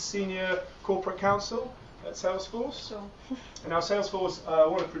morning. She's Senior Corporate Counsel at Salesforce. Sure. And now Salesforce,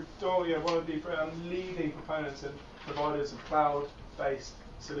 one of the leading proponents and providers of cloud-based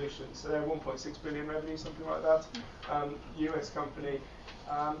solutions. So they're 1.6 billion revenue, something like that. US company.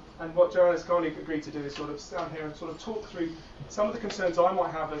 And what Joanna's kindly agreed to do is sort of stand here and sort of talk through some of the concerns I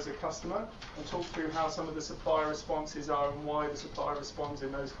might have as a customer, and talk through how some of the supplier responses are and why the supplier responds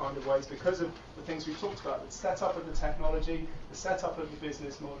in those kind of ways because of the things we've talked about, the setup of the technology, the setup of the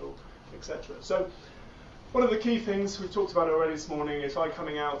business model, etc. So One of the key things we've talked about already this morning is if I was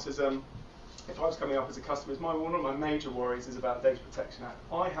coming up as a customer, one of my major worries is about Data Protection Act.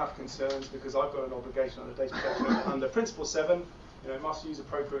 I have concerns because I've got an obligation under Data Protection Act under Principle 7, must use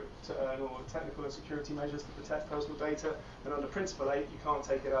appropriate or technical and security measures to protect personal data, and under Principle 8, you can't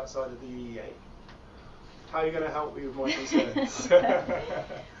take it outside of the EEA. How are you going to help me with my concerns? So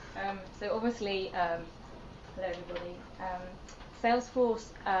obviously, hello everybody.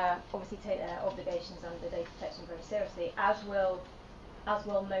 Salesforce obviously take their obligations under data protection very seriously, as will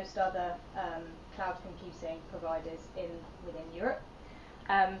most other cloud computing providers within Europe.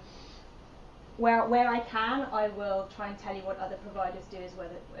 Where I can, I will try and tell you what other providers do as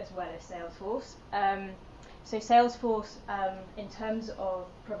well as Salesforce. So Salesforce, in terms of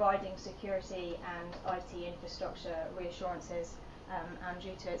providing security and IT infrastructure reassurances,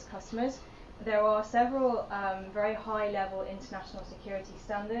 Andrew, to its customers, there are several very high-level international security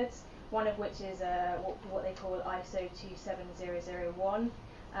standards, one of which is what they call ISO 27001.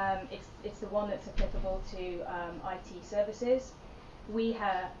 It's the one that's applicable to IT services. We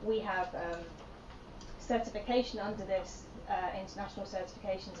have certification under this international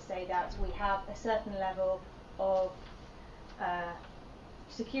certification to say that we have a certain level of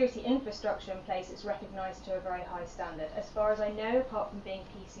security infrastructure in place that's recognised to a very high standard. As far as I know, apart from being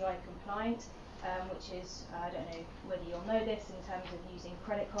PCI compliant, which is, I don't know whether you'll know this, in terms of using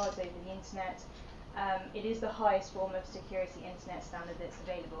credit cards over the internet, it is the highest form of security internet standard that's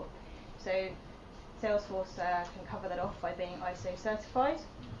available. So Salesforce can cover that off by being ISO certified.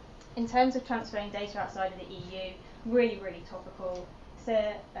 In terms of transferring data outside of the EU, really, really topical.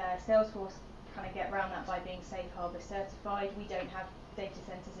 Salesforce kind of get around that by being Safe Harbour certified. We don't have data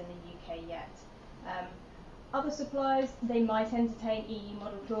centres in the UK yet. Other suppliers, they might entertain EU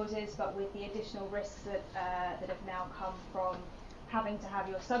model clauses, but with the additional risks that have now come from having to have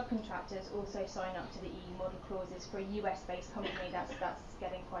your subcontractors also sign up to the EU model clauses for a US-based company, that's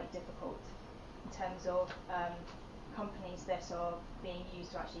getting quite difficult in terms of companies that are being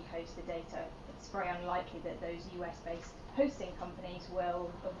used to actually host the data. It's very unlikely that those US-based hosting companies or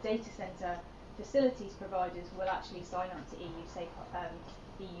data center facilities providers will actually sign up to EU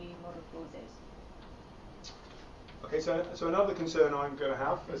model clauses. Okay, so another concern I'm going to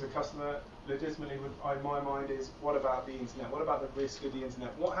have as a customer, legitimately, in my mind, is what about the internet? What about the risk of the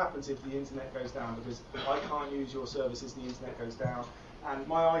internet? What happens if the internet goes down? Because I can't use your services, the internet goes down. And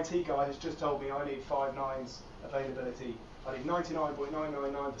my IT guy has just told me I need 5 nines availability. I need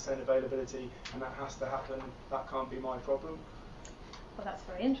 99.999% availability, and that has to happen. That can't be my problem. Well, that's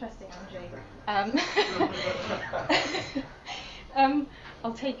very interesting, Andrew.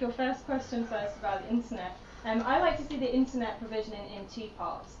 I'll take your first question first about the internet. I like to see the internet provision in 2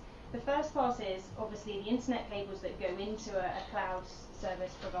 parts. The first part is obviously the internet cables that go into a cloud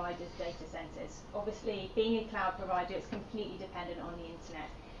service provider's data centers. Obviously, being a cloud provider, it's completely dependent on the internet.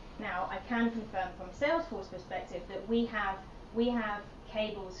 Now, I can confirm from a Salesforce perspective that we have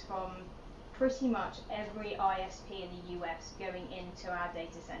cables from pretty much every ISP in the US going into our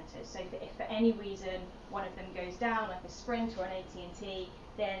data centers. So if for any reason one of them goes down, like a Sprint or an AT&T,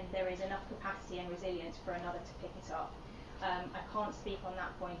 then there is enough capacity and resilience for another to pick it up. I can't speak on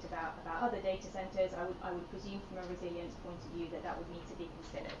that point about other data centers. I would presume from a resilience point of view that would need to be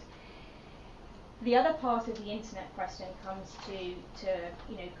considered. The other part of the internet question comes to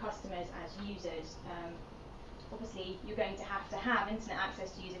customers as users. Obviously, you're going to have internet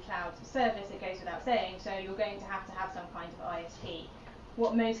access to use a cloud service, it goes without saying, so you're going to have some kind of ISP.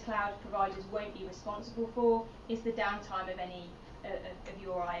 What most cloud providers won't be responsible for is the downtime of any of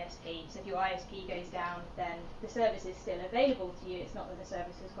your ISP. So if your ISP goes down, then the service is still available to you. It's not that the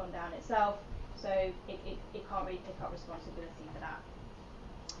service has gone down itself, so it can't really pick up responsibility for that.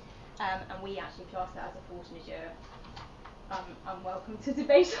 And we actually class that as a force majeure. I'm welcome to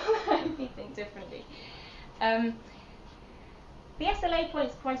debate on that if you think differently. The SLA point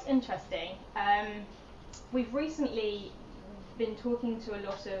is quite interesting. We've recently been talking to a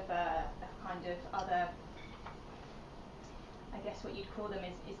lot of kind of other, I guess what you'd call them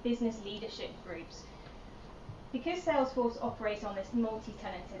is business leadership groups. Because Salesforce operates on this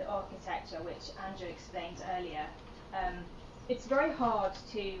multi-tenanted architecture, which Andrew explained earlier, it's very hard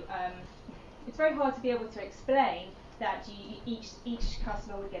to be able to explain that each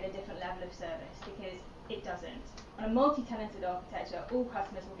customer would get a different level of service, because it doesn't. On a multi-tenanted architecture, all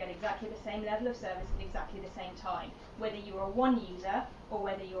customers will get exactly the same level of service at exactly the same time, whether you are one user or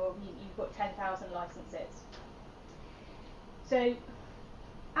whether you've got 10,000 licenses. So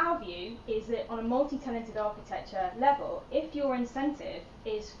our view is that on a multi-tenanted architecture level, if your incentive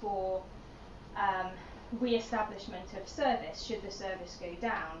is for re-establishment of service should the service go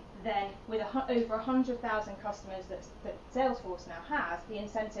down, then with over 100,000 customers that Salesforce now has, the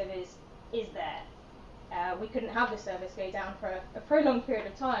incentive is there. We couldn't have the service go down for a prolonged period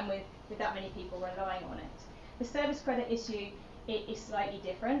of time with that many people relying on it. The service credit issue is slightly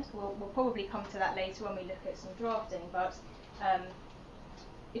different. We'll probably come to that later when we look at some drafting, but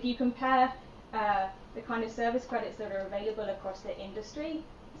if you compare the kind of service credits that are available across the industry,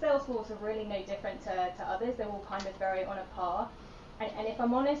 Salesforce are really no different to others. They're all kind of very on a par. And if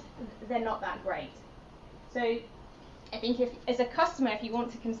I'm honest, they're not that great. So I think as a customer, if you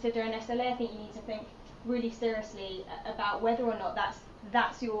want to consider an SLA, I think you need to think really seriously about whether or not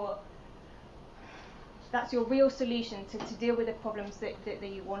that's your real solution to deal with the problems that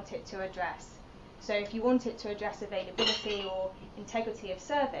you want it to address. So if you want it to address availability or integrity of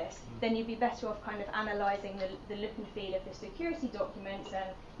service, then you'd be better off kind of analysing the look and feel of the security documents and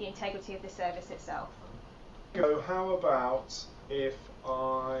the integrity of the service itself. So how about if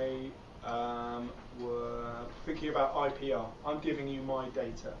I were thinking about IPR? I'm giving you my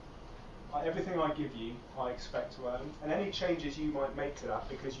data. Everything I give you, I expect to own, and any changes you might make to that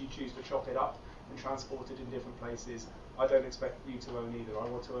because you choose to chop it up and transport it in different places, I don't expect you to own either. I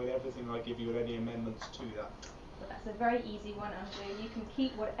want to own everything I give you and any amendments to that. Well, that's a very easy one, Andrew. You can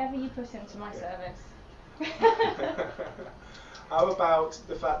keep whatever you put into my service. How about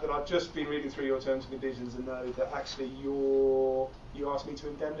the fact that I've just been reading through your terms and conditions and know that actually you asked me to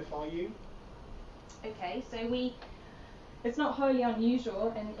indemnify you? Okay, so it's not wholly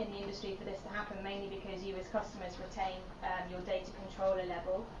unusual in the industry for this to happen, mainly because you as customers retain your data controller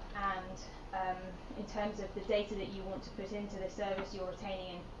level, and in terms of the data that you want to put into the service, you're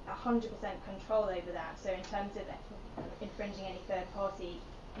retaining 100% control over that. So in terms of infringing any third-party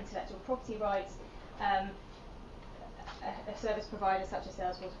intellectual property rights, a service provider such as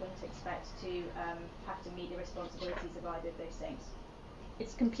Salesforce wouldn't expect to have to meet the responsibilities of either of those things.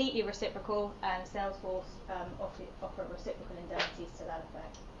 It's completely reciprocal, and Salesforce offer reciprocal indemnities to that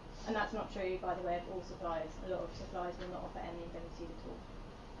effect. And that's not true, by the way, of all suppliers. A lot of suppliers will not offer any indemnities at all.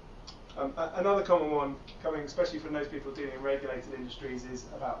 Another common one, coming especially from those people dealing in regulated industries, is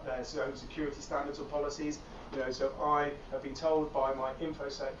about their own security standards or policies. So I have been told by my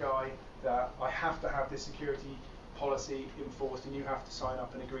InfoSec guy that I have to have this security policy enforced, and you have to sign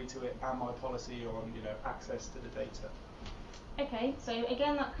up and agree to it, and my policy on access to the data. Okay, so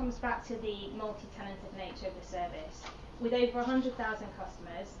again that comes back to the multi-tenanted nature of the service. With over 100,000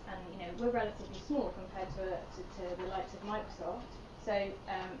 customers, and we're relatively small compared to the likes of Microsoft, so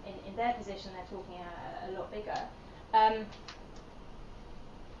in their position they're talking a lot bigger.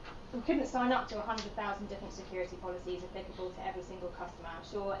 We couldn't sign up to 100,000 different security policies applicable to every single customer. I'm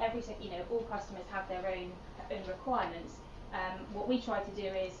sure all customers have their own requirements. What we try to do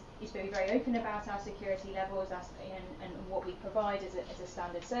is be very open about our security levels and what we provide as a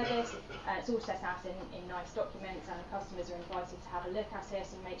standard service. It's all set out in nice documents, and the customers are invited to have a look at it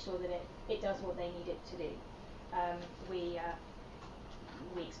and make sure that it does what they need it to do.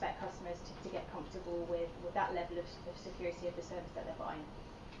 We expect customers to get comfortable with that level of security of the service that they're buying.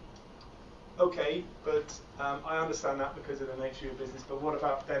 Okay, but I understand that because of the nature of your business, but what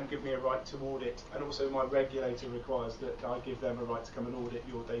about them giving me a right to audit? And also my regulator requires that I give them a right to come and audit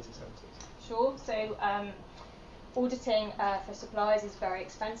your data centres. Sure, so auditing for suppliers is very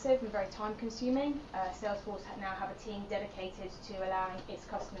expensive and very time consuming. Salesforce now have a team dedicated to allowing its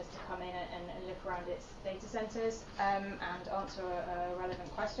customers to come in and look around its data centres and answer relevant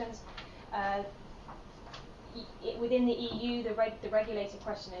questions. Within the EU, the regulator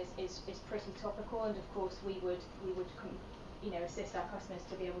question is pretty topical, and of course we would assist our customers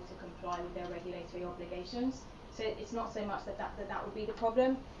to be able to comply with their regulatory obligations. So it's not so much that would be the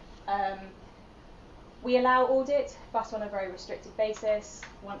problem. We allow audit, but on a very restricted basis,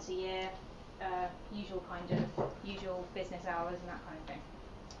 once a year, usual business hours and that kind of thing.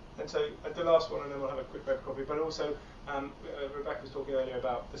 And so the last one, and then we'll have a quick web copy, but also Rebecca was talking earlier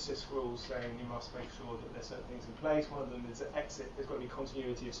about the CIS rules, saying you must make sure that there's certain things in place. One of them is exit. There's got to be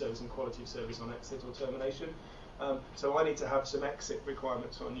continuity of service and quality of service on exit or termination. So I need to have some exit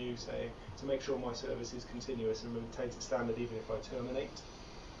requirements on you, say, to make sure my service is continuous and maintains a standard even if I terminate.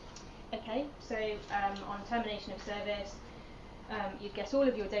 Okay, so on termination of service, you get all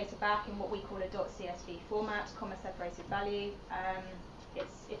of your data back in what we call a .csv format, comma separated value.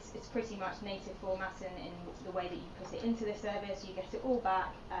 It's pretty much native format in the way that you put it into the service. You get it all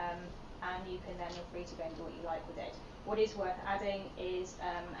back, and you're free to go and do what you like with it. What is worth adding is,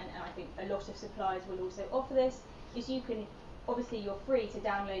 and I think a lot of suppliers will also offer this, is you're free to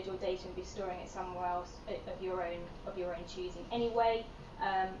download your data and be storing it somewhere else of your own choosing anyway.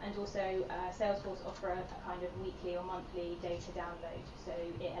 And also Salesforce offer a kind of weekly or monthly data download, so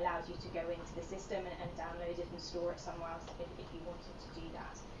it allows you to go into the system and download it and store it somewhere else if you wanted to do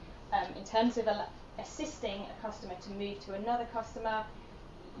that. In terms of assisting a customer to move to another customer,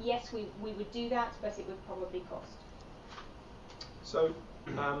 yes, we would do that, but it would probably cost. So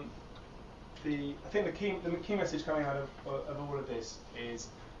I think the key message coming out of all of this is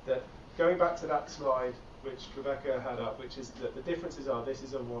that, going back to that slide which Rebecca had up, which is that the differences are this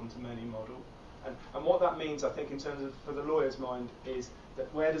is a one-to-many model. And what that means, I think, in terms of, for the lawyer's mind, is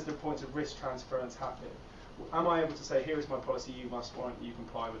that where does the point of risk transference happen? Am I able to say, here is my policy, you must warrant you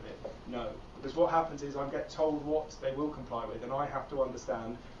comply with it? No. Because what happens is I get told what they will comply with, and I have to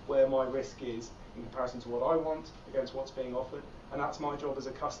understand where my risk is in comparison to what I want against what's being offered. And that's my job as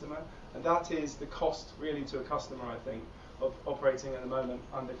a customer. And that is the cost, really, to a customer, I think, of operating at the moment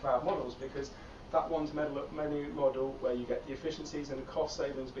under cloud models, because that one-to-many model, where you get the efficiencies and the cost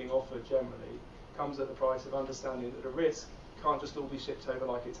savings being offered generally, comes at the price of understanding that the risk can't just all be shipped over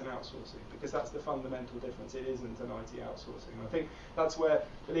like it's an outsourcing, because that's the fundamental difference. It isn't an IT outsourcing. And I think that's where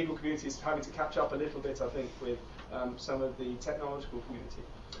the legal community is having to catch up a little bit, I think, with some of the technological community.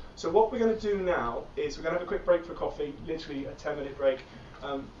 So what we're going to do now is we're going to have a quick break for coffee, literally a 10-minute break.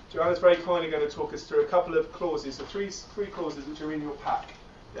 Joanna's very kindly going to talk us through a couple of clauses, so three clauses which are in your pack.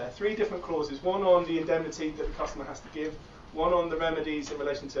 There are 3 different clauses, one on the indemnity that the customer has to give, one on the remedies in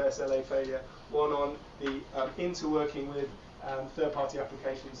relation to SLA failure, one on the interworking with third-party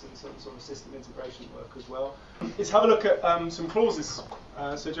applications and some sort of system integration work as well. Let's have a look at some clauses.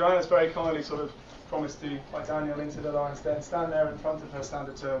 So Joanna's very kindly sort of promised to, like Daniel into the lines then, stand there in front of her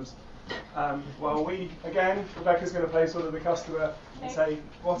standard terms. Well, Rebecca's going to play sort of the customer and say,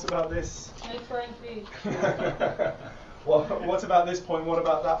 what about this? No throwing food. Well, what about this point? What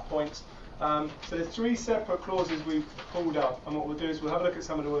about that point? So there's 3 separate clauses we've pulled up, and what we'll do is we'll have a look at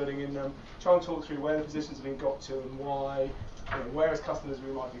some of the wording in them, try and talk through where the positions have been got to and why, where as customers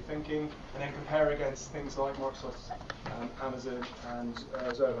we might be thinking, and then compare against things like Microsoft, Amazon, and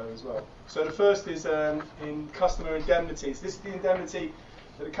Zoho as well. So the first is in customer indemnities. This is the indemnity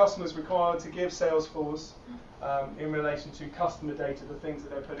that the customer is required to give Salesforce in relation to customer data, the things that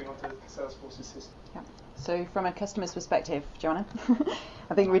they're putting onto Salesforce's system. Yeah. So from a customer's perspective, Joanna,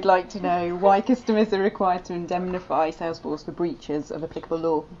 I think we'd like to know why customers are required to indemnify Salesforce for breaches of applicable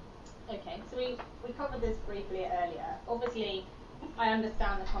law. Okay, so we covered this briefly earlier. Obviously, I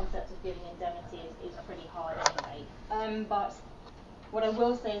understand the concept of giving indemnity is pretty hard anyway. But what I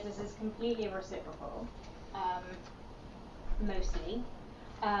will say is this is completely reciprocal, mostly.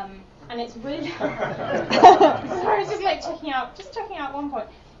 And it's really sorry, I was just like checking out one point.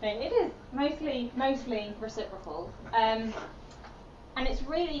 No, it is mostly reciprocal, and it's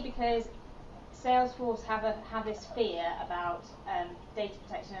really because Salesforce have this fear about data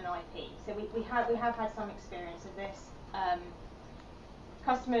protection and IP. So we have had some experience of this.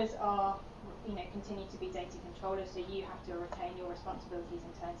 Customers are continue to be data controllers, so you have to retain your responsibilities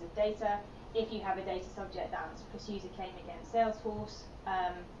in terms of data. If you have a data subject that pursues a claim against Salesforce,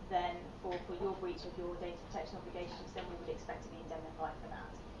 then for your breach of your data protection obligations, then we would expect to be indemnified for that.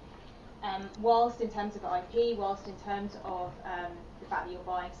 Whilst in terms of IP, whilst in terms of the fact that you're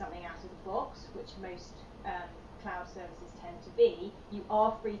buying something out of the box, which most cloud services tend to be, you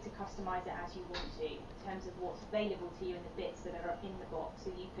are free to customize it as you want to in terms of what's available to you and the bits that are in the box. So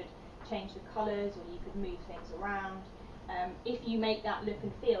you could change the colours, or you could move things around. If you make that look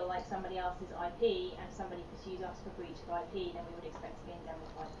and feel like somebody else's IP and somebody pursues us for breach of IP, then we would expect to be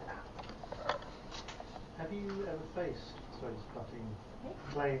indemnified for that. Have you ever faced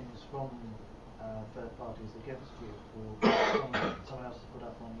claims from third parties against you for someone else to put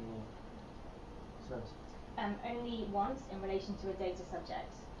up on your service? Only once, in relation to a data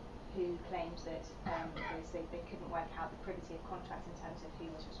subject who claimed that they couldn't work out the privity of contracts in terms of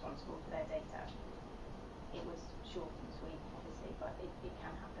who was responsible for their data. It was short and sweet, obviously, but it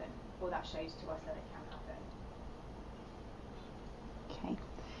can happen, or that shows to us that it can happen. Okay.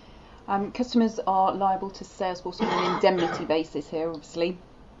 Customers are liable to Salesforce on an indemnity basis here, obviously.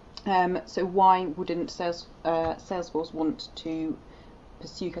 So why wouldn't Salesforce want to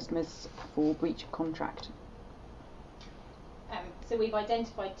pursue customers for breach of contract? So we've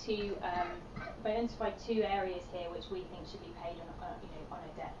identified two areas here which we think should be paid on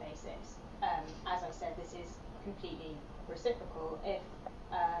a debt basis. As I said, this is completely reciprocal. If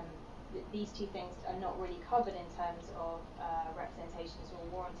these two things are not really covered in terms of representations or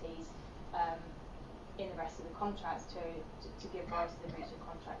warranties in the rest of the contracts to give rise to the breach of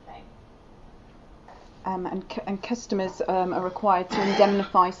contract claim. And customers are required to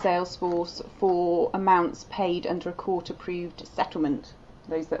indemnify Salesforce for amounts paid under a court-approved settlement.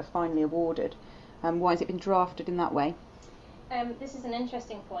 those that are finally awarded. Why has it been drafted in that way? This is an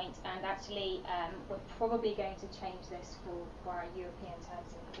interesting point, and actually we're probably going to change this for our European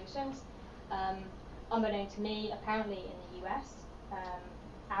terms and conditions. Unbeknown to me, apparently in the US,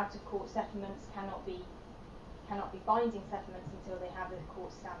 out-of-court settlements cannot be binding settlements until they have a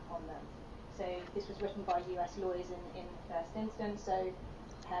court stamp on them. So this was written by US lawyers in the first instance, so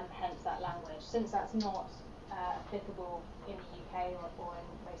hence that language. Since that's not applicable in the UK or in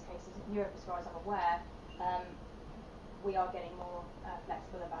most cases in Europe, as far as I'm aware, we are getting more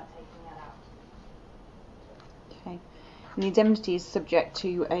flexible about taking that out. Okay. And the indemnity is subject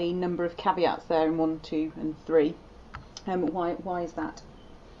to a number of caveats there in 1, 2 and 3. Why is that?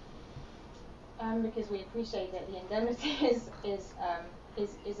 Because we appreciate that the indemnity is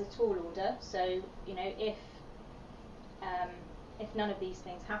a tall order. So if none of these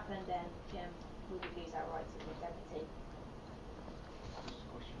things happen, then we would lose our rights of indemnity.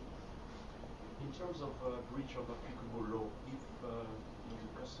 In terms of breach of applicable law, if the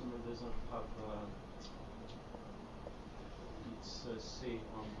customer doesn't have its say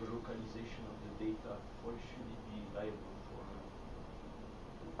on the localization of the data, why should it be liable for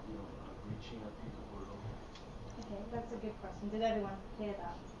breaching applicable law? Okay, that's a good question. Did everyone hear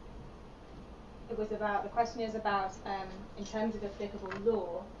that? The question is about, in terms of applicable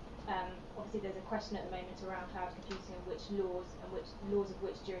law, obviously there's a question at the moment around cloud computing and which laws of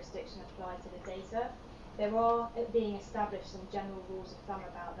which jurisdiction apply to the data. There are being established some general rules of thumb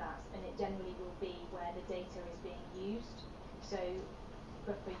about that, and it generally will be where the data is being used. So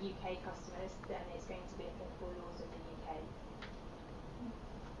for UK customers, then it's going to be applicable laws of the UK.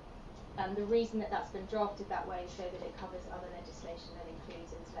 And the reason that that's been drafted that way is so that it covers other legislation that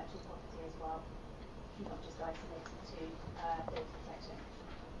includes intellectual property as well, not just isolated to data protection.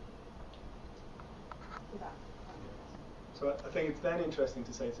 So I think it's then interesting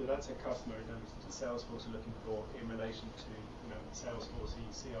to say, so that's a customer indemnity that Salesforce are looking for in relation to Salesforce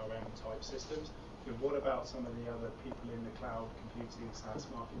CRM type systems. What about some of the other people in the cloud computing SaaS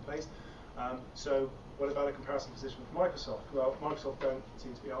marketplace? So what about a comparison position with Microsoft? Well, Microsoft don't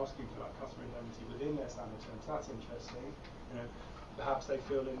seem to be asking for that customer indemnity within their standard terms. That's interesting. Perhaps they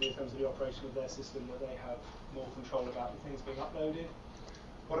feel in terms of the operation of their system that they have more control about the things being uploaded.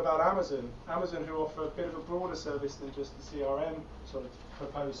 What about Amazon? Amazon, who offer a bit of a broader service than just the CRM sort of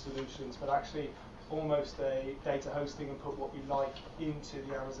proposed solutions, but actually almost a data hosting and put what you like into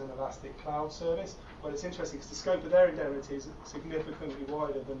the Amazon Elastic Cloud service. Well, it's interesting because the scope of their indemnity is significantly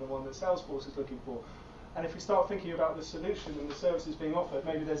wider than the one that Salesforce is looking for. And if we start thinking about the solution and the services being offered,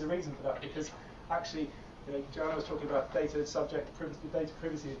 maybe there's a reason for that, because actually, Joanna was talking about data subject privacy, data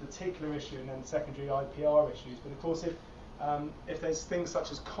privacy is a particular issue, and then secondary IPR issues. But of course, if there's things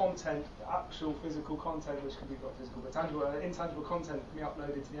such as content, actual physical content, which can be not physical but tangible, intangible content can be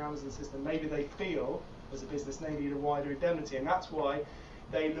uploaded to the Amazon system, maybe they feel, as a business, they need a wider indemnity, and that's why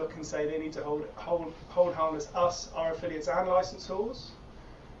they look and say they need to hold harmless us, our affiliates and licensors,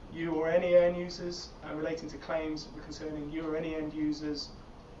 you or any end users, relating to claims concerning you or any end users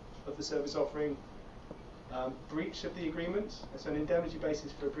of the service offering, breach of the agreement, so an indemnity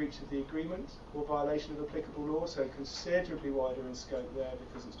basis for a breach of the agreement or violation of applicable law, so considerably wider in scope there,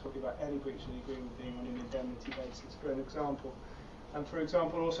 because it's talking about any breach of the agreement being on an indemnity basis, for an example. And for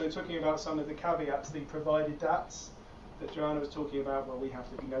example, also talking about some of the caveats, the provided DATs that Joanna was talking about, well, we have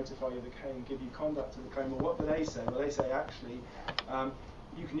to notify you of the claim, give you conduct of the claim. Well, what do they say? Well, they say actually,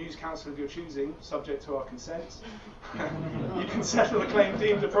 you can use counsel of your choosing, subject to our consent. You can settle the claim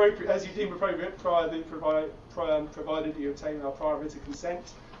deemed appropriate, as you deem appropriate, provided you obtain our prior written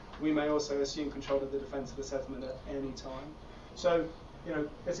consent. We may also assume control of the defence of the settlement at any time. So,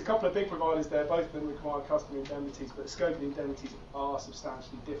 there's a couple of big providers there, both of them require customer indemnities, but the scope of the indemnities are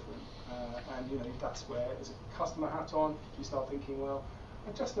substantially different. And that's where, as a customer hat on, you start thinking, well,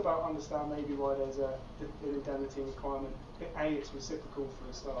 I just about understand maybe why there's an indemnity requirement. It's reciprocal for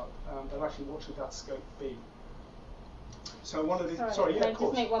a start, but actually what should that scope be? So one of the... Sorry, yeah, of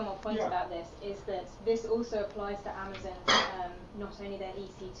course. Just make one more point about this, is that this also applies to Amazon, not only their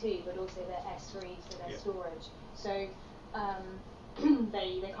EC2, but also their S3, so their storage. So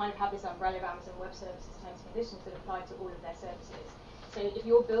they kind of have this umbrella of Amazon Web Services terms and conditions that apply to all of their services. So if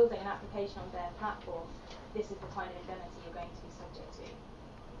you're building an application on their platform, this is the kind of indemnity you're going to be subject to.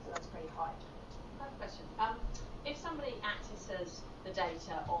 So that's pretty high. I have a question. If somebody accesses the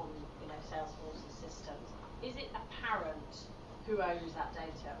data on Salesforce's systems, is it apparent who owns that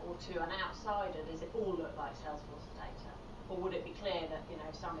data, or to an outsider does it all look like Salesforce's data? Or would it be clear that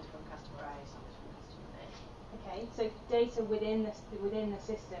some is from customer A, some is from customer B? Okay, so data within the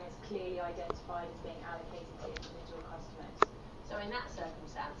system is clearly identified as being allocated to individual customers. So So in that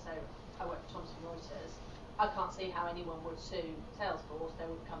circumstance, so I work for Thomson Reuters, I can't see how anyone would sue Salesforce. They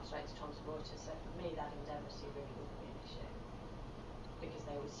would come straight to Thomson Reuters. So for me, that indemnity really wouldn't be an issue, because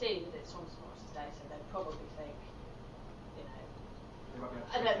they would see that it's Thomson Reuters data. They'd probably think, you know,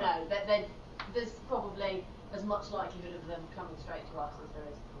 I don't know, that there's probably as much likelihood of them coming straight to us as there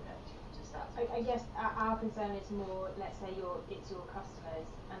is from going to Salesforce. I guess our concern is more, let's say it's your customers,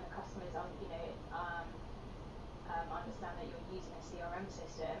 and the customers understand that you're using a CRM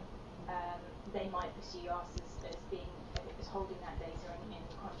system. They might pursue us as holding that data in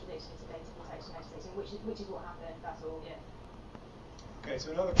contradiction to data protection legislation, which is what happened. That's all. Yeah. Okay,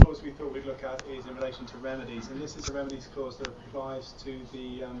 so another clause we thought we'd look at is in relation to remedies, and this is a remedies clause that applies to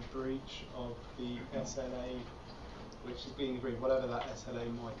the breach of the SLA, which is being agreed, whatever that SLA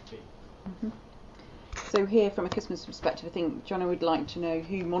might be. Mm-hmm. So here, from a customer's perspective, I think Joanna would like to know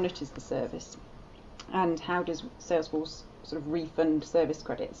who monitors the service, and how does Salesforce sort of refund service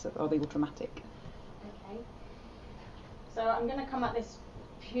credits? Are they automatic? Okay. So I'm going to come at this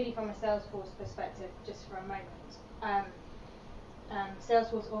purely from a Salesforce perspective just for a moment.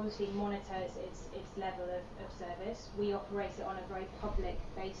 Salesforce obviously monitors its level of service. We operate it on a very public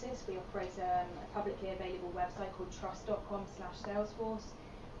basis. We operate a publicly available website called trust.com/Salesforce.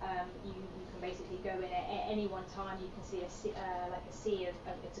 You can basically go in at any one time. You can see a sea of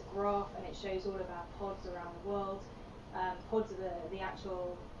it's a graph, and it shows all of our pods around the world. Pods are the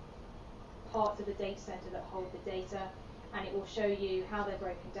actual parts of the data center that hold the data, and it will show you how they're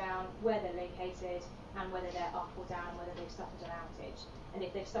broken down, where they're located, and whether they're up or down, whether they've suffered an outage. And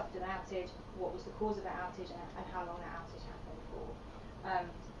if they've suffered an outage, what was the cause of that outage, and how long that outage happened for.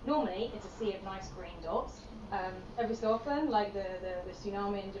 Normally, it's a sea of nice green dots. Every so often, like the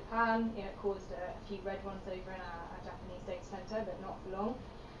tsunami in Japan, it caused a few red ones over in our Japanese data center, but not for long.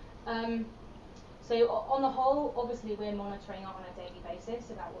 So on the whole, obviously we're monitoring it on a daily basis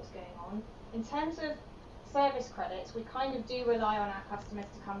about what's going on. In terms of service credits, we kind of do rely on our customers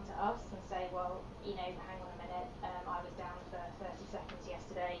to come to us and say, well, hang on a minute, I was down for 30 seconds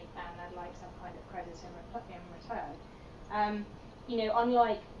yesterday and I'd like some kind of credit in return.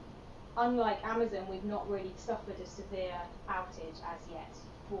 Unlike Amazon, we've not really suffered a severe outage as yet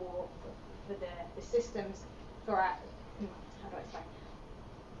for the systems for our,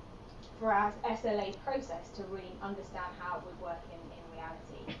 for our SLA process to really understand how it would work in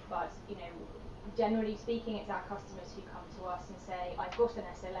reality. But generally speaking, it's our customers who come to us and say, I've got an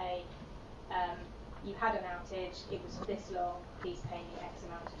SLA, you had an outage, it was this long, please pay me X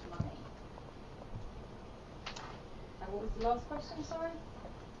amount of money. And what was the last question, sorry?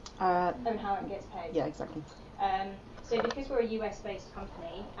 And how it gets paid. Yeah, exactly. So because we're a US-based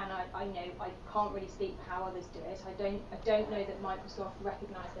company, and I know I can't really speak for how others do it, I don't know that Microsoft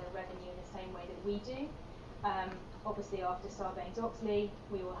recognise their revenue in the same way that we do. Obviously, after Sarbanes-Oxley,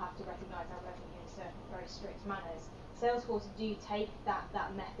 we will have to recognise our revenue in certain very strict manners. Salesforce do take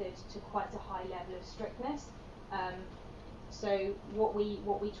that method to quite a high level of strictness. So what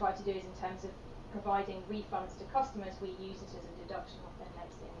we try to do is, in terms of providing refunds to customers, we use it as a deduction of their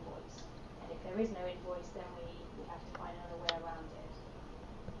next invoice. And if there is no invoice, then we have to find another way around it.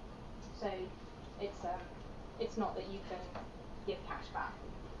 So it's not that you can give cash back.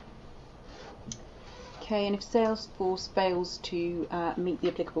 Okay, and if Salesforce fails to meet the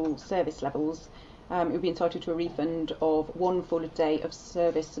applicable service levels, it would be entitled to a refund of 1 full day of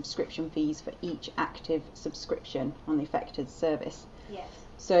service subscription fees for each active subscription on the affected service. Yes.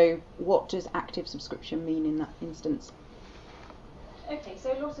 So what does active subscription mean in that instance? Okay,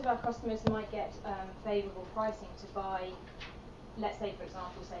 so lots of our customers might get favourable pricing to buy, let's say, for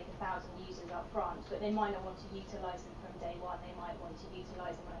example, 1,000 users up front, but they might not want to utilise them from day one. They might want to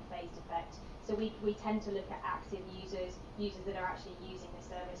utilise them on a phased effect. So we tend to look at active users that are actually using the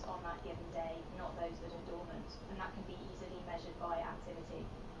service on that given day, not those that are dormant, and that can be easily measured by activity.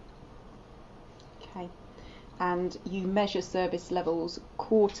 Okay, and you measure service levels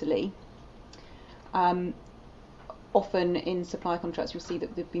quarterly. Often in supplier contracts you'll see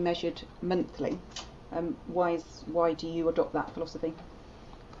that they'd be measured monthly. Why do you adopt that philosophy?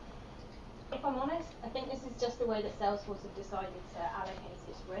 If I'm honest, I think this is just the way that Salesforce have decided to allocate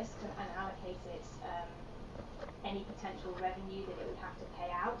its risk and allocate its any potential revenue that it would have to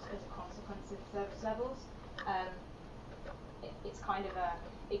pay out as a consequence of service levels. It's kind of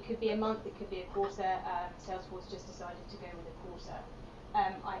it could be a month, it could be a quarter. Salesforce just decided to go with a quarter.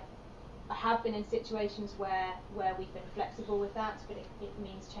 I have been in situations where we've been flexible with that, but it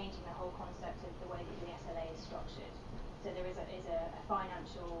means changing the whole concept of the way that the SLA is structured. So there is a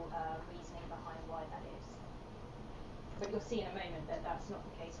financial reasoning behind why that is. But you'll see in a moment that that's not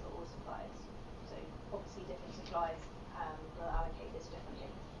the case for all suppliers. So obviously different suppliers will allocate this differently.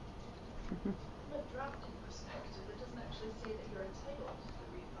 Mhm. From a drafting perspective, it doesn't actually say that you're entitled to the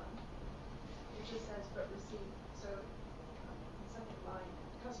refund. It just says but receive. So the second line,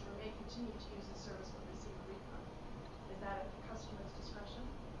 customer may continue to use the service but receive a refund. Is that at the customer's discretion?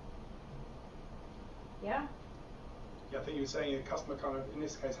 Yeah. Yeah, I think you were saying the customer kind of, in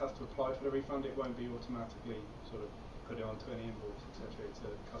this case, has to apply for the refund. It won't be automatically sort of put it onto any invoice, etc. It's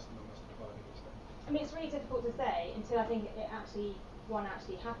a customer must apply, I think you're saying. I mean, it's really difficult to say until I think one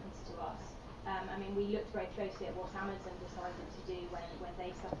actually happens to us. I mean, we looked very closely at what Amazon decided to do when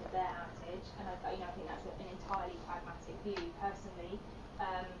they suffered their outage, and I think that's an entirely pragmatic view personally.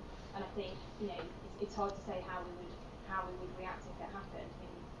 And I think it's hard to say how we would react if it happened. I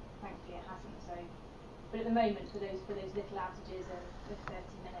mean, thankfully it hasn't. So, but at the moment, for those little outages of 30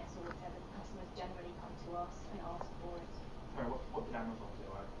 minutes or whatever, customers generally come to us and ask for it. Sorry, what did Amazon do?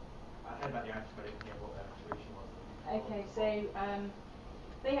 I heard about the outage, but I didn't hear what their solution was. Okay, so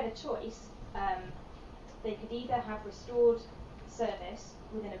they had a choice. They could either have restored service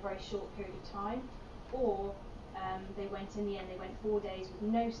within a very short period of time, or they went 4 days with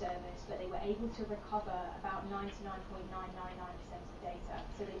no service, but they were able to recover about 99.999% of data.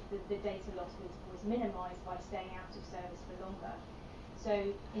 So the data loss was minimised by staying out of service for longer.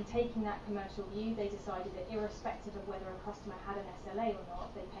 So in taking that commercial view, they decided that irrespective of whether a customer had an SLA or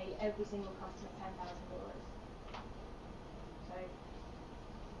not, they pay every single customer $10,000. So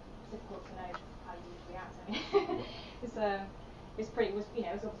it's difficult to know how you would react. I mean, it was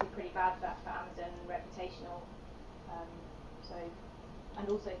obviously pretty bad for Amazon, reputational. And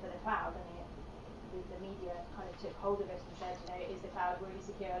also for the cloud. I mean, the media kind of took hold of it and said, is the cloud really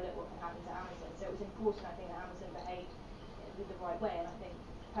secure? Look what can happen to Amazon. So it was important, I think, that Amazon behaved the right way, and I think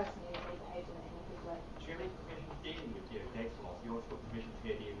personally they behaved in a good way. Do you have any provisions dealing with data loss? You also got provisions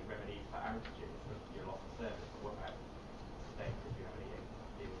here dealing with remedies for outages for your loss of service. But what about data? Do you have any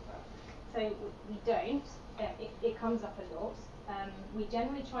deal with that? So we don't. It comes up a lot. We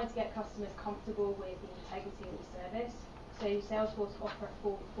generally try to get customers comfortable with the integrity of the service. So Salesforce offer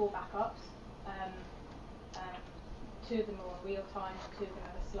four backups. 2 of them are on real time, 2 of them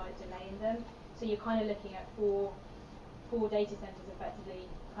have a slight delay in them. So you're kind of looking at four data centers effectively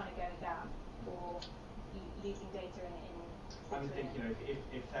kind of going down, or losing data in I'm thinking,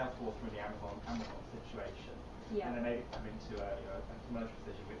 if Salesforce were in the Amazon situation, and they maybe come into a commercial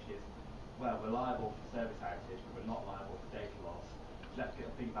decision which is, well, we're liable for service outage, but we're not liable for data loss. Let's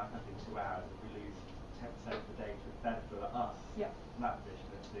get a feedback up in 2 hours. If we lose 10% of the data, it's better for us in that position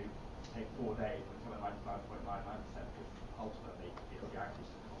than to take 4 days and come at 99.99%, because ultimately it's the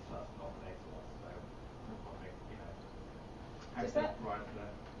outage that costs us, not the data loss. So I'm wondering, how is that right for them?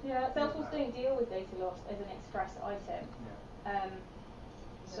 Yeah, Salesforce don't deal with data loss as an express item. Yeah.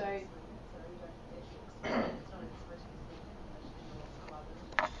 So.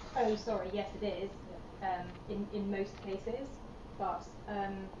 Oh, sorry. Yes, it is. In most cases, but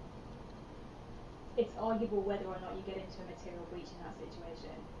it's arguable whether or not you get into a material breach in that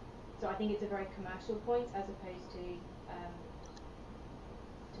situation. So I think it's a very commercial point as opposed to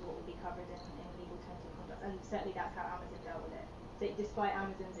what would be covered in legal terms of conduct, and certainly that's how Amazon dealt with it. So despite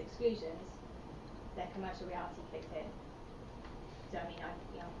Amazon's exclusions, their commercial reality kicked in. So I mean,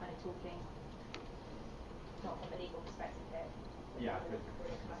 I'm kind of talking not from a legal perspective here. Yeah, I think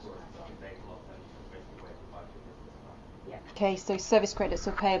data loss and basically way to fight it. Yeah. Okay, so service credits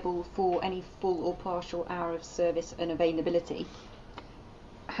are payable for any full or partial hour of service and availability.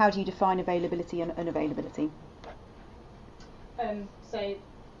 How do you define availability and unavailability? So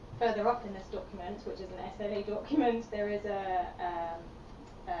further up in this document, which is an SLA document, there is a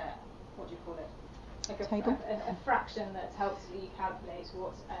what do you call it? Like a fraction that helps you calculate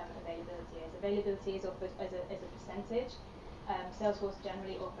what availability is. Availability is offered as a percentage. Salesforce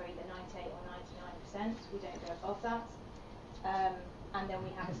generally offer either 98 or 99%. We don't go above that. And then we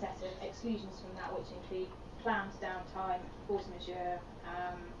have a set of exclusions from that, which include planned downtime, force majeure.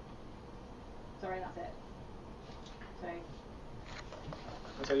 That's it.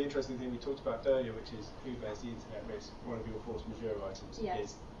 So the interesting thing we talked about earlier, which is who bears the internet risk, one of your force majeure items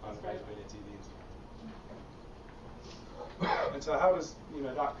is unavailability of the internet. And so how does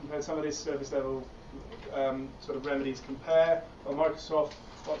that compare? Some of this service level sort of remedies compare. Well, Microsoft,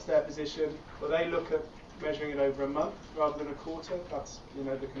 what's their position? Well, they look at measuring it over a month rather than a quarter. That's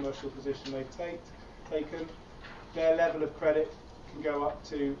the commercial position they've taken. Their level of credit can go up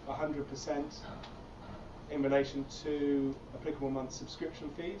to 100% in relation to applicable month subscription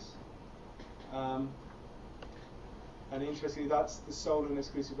fees. And interestingly, that's the sole and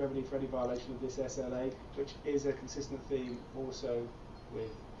exclusive remedy for any violation of this SLA, which is a consistent theme also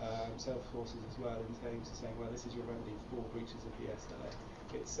with Salesforce as well in terms of saying, well, this is your remedy for breaches of the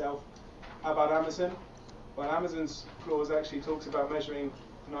SLA itself. How about Amazon? Well, Amazon's clause actually talks about measuring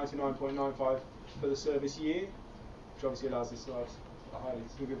 99.95 for the service year, which obviously allows us to have a highly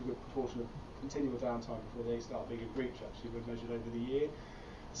significant proportion of continual downtime before they start being a breach, actually, when measured over the year.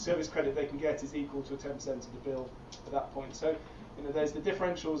 The service credit they can get is equal to 10% of the bill at that point. So, there's the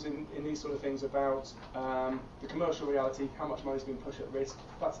differentials in these sort of things about the commercial reality, how much money is being pushed at risk.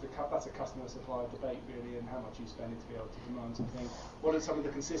 That's a customer-supplier debate, really, and how much you spend to be able to demand something. What are some of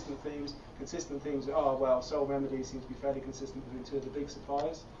the consistent themes? Consistent themes are, well, sole remedy seems to be fairly consistent between two of the big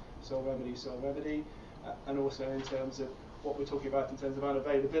suppliers, sole remedy, and also in terms of what we're talking about in terms of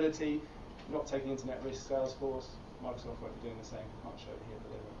unavailability, not taking internet risk. Salesforce, Microsoft won't be doing the same. Can't show it here, but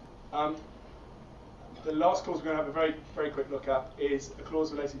they will. The last clause we're going to have a very, very quick look at is a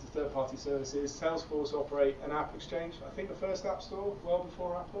clause relating to third-party services. Salesforce operate an app exchange. I think the first app store, well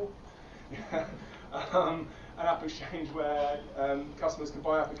before Apple. An app exchange where customers can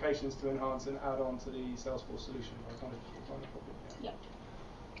buy applications to enhance and add on to the Salesforce solution. Yeah.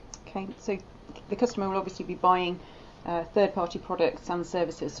 Okay, so the customer will obviously be buying third-party products and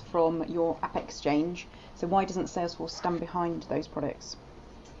services from your app exchange. So why doesn't Salesforce stand behind those products?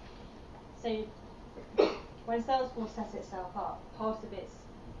 So when Salesforce sets itself up, part of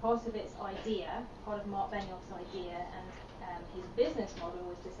its idea, part of Mark Benioff's idea and his business model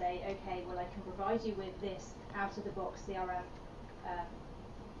was to say, okay, well, I can provide you with this out-of-the-box CRM,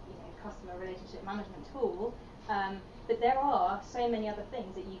 customer relationship management tool, but there are so many other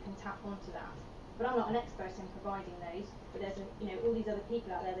things that you can tap onto that. But I'm not an expert in providing those. But there's all these other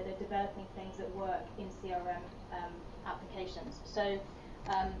people out there that are developing things that work in CRM applications. So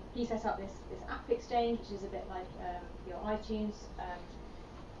he set up this app exchange, which is a bit like your iTunes.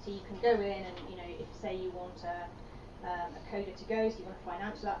 So you can go in and if say you want a Coder to Go, so you want a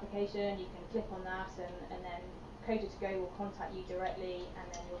financial application, you can click on that, and then Coder to Go will contact you directly,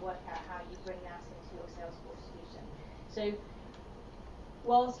 and then you'll work out how you bring that into your Salesforce solution. So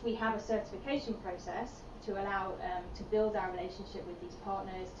whilst we have a certification process to allow to build our relationship with these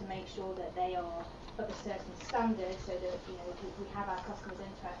partners, to make sure that they are of a certain standard, so that we have our customers'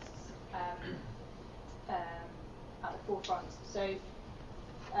 interests at the forefront. So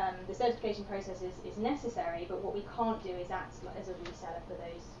the certification process is necessary, but what we can't do is act as a reseller for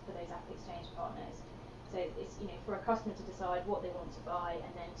those app exchange partners. So it's for a customer to decide what they want to buy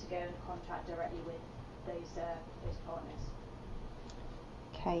and then to go and contract directly with those partners.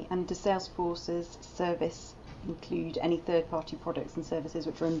 Okay, and does Salesforce's service include any third-party products and services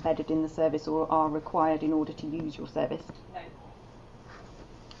which are embedded in the service or are required in order to use your service? No.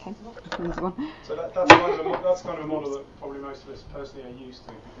 Okay, easy one. So that's kind of a model that probably most of us personally are used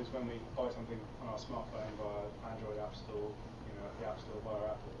to, because when we buy something on our smartphone via Android App Store, at the App Store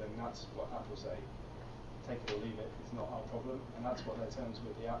via Apple, then that's what Apple say. Take it or leave it, it's not our problem, and that's what their terms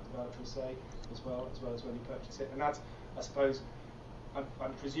with the app developers say as well as when you purchase it. And that's, I suppose,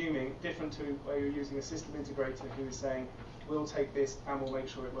 I'm presuming, different to where you're using a system integrator who is saying, we'll take this and we'll make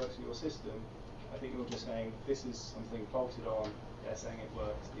sure it works in your system. I think you're just saying, this is something bolted on, they're saying it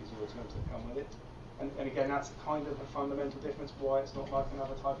works, these are your terms that come with it. And again, that's kind of a fundamental difference why it's not like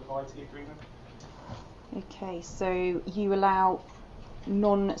another type of IT agreement. Okay, so you allow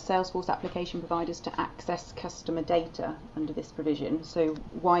non-Salesforce application providers to access customer data under this provision. So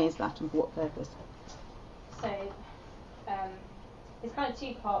why is that and for what purpose? So there's kind of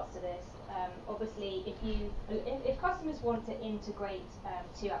two parts to this. Obviously, if customers want to integrate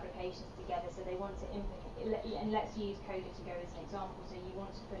two applications together, so they want to and let's use Coder to Go as an example. So you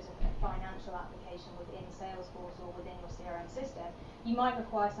want to put a financial application within Salesforce or within your CRM system, you might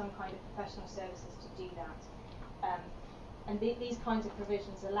require some kind of professional services to do that. And these kinds of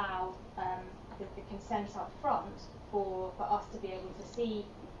provisions allow the consent up front for us to be able to see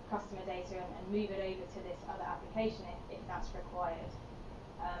customer data and move it over to this other application if that's required.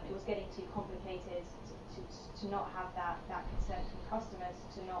 It was getting too complicated to not have that consent from customers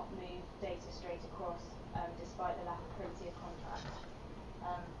to not move data straight across, despite the lack of privacy of contract.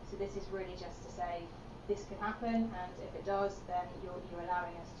 So this is really just to say this can happen, and if it does, then you're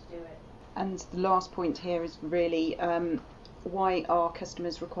allowing us to do it. And the last point here is really why are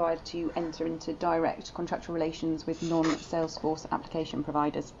customers required to enter into direct contractual relations with non-Salesforce application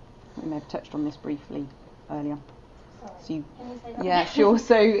providers? We may have touched on this briefly earlier. Sorry. Can you say that? Yeah, sure.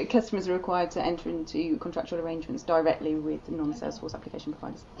 So customers are required to enter into contractual arrangements directly with non-Salesforce application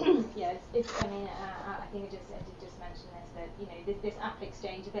providers. Yeah, I think I did just mention this, that this app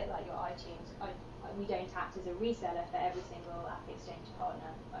exchange, a bit like your iTunes, we don't act as a reseller for every single app exchange partner.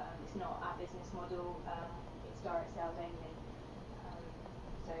 It's not our business model. It's direct sales only.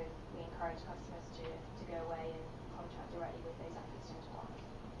 encourage customers to go away and contract directly with those asset exchange partners.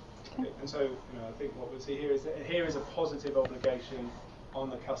 Okay. And so, I think what we'll see here is that here is a positive obligation on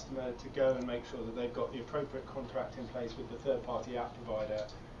the customer to go and make sure that they've got the appropriate contract in place with the third-party app provider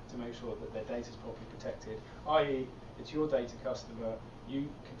to make sure that their data is properly protected, i.e. it's your data customer, you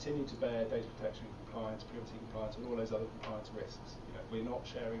continue to bear data protection compliance, privacy compliance, and all those other compliance risks. We're not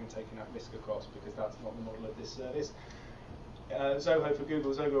sharing and taking that risk across because that's not the model of this service. Zoho for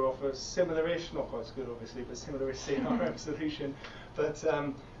Google, Zoho offers similar-ish, not quite as good obviously, but similar-ish CRM solution. But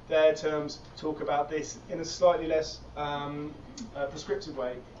their terms talk about this in a slightly less prescriptive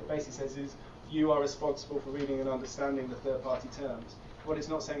way. It basically says is you are responsible for reading and understanding the third-party terms. What it's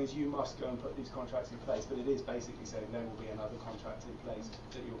not saying is you must go and put these contracts in place, but it is basically saying there will be another contract in place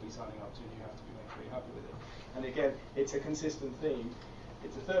that you'll be signing up to, and you have to be make sure you're happy with it. And again, it's a consistent theme.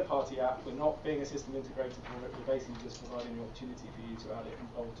 It's a third-party app. We're not being a system integrator for it. We're basically just providing the opportunity for you to add it and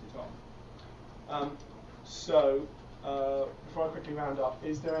bolt it on. Before I quickly round up,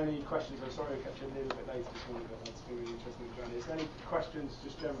 is there any questions? I'm sorry I kept you a little bit late this morning, but that's been really interesting to join. Is there any questions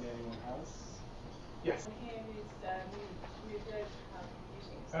just generally anyone has? Yes. I'm here who's moved over to cloud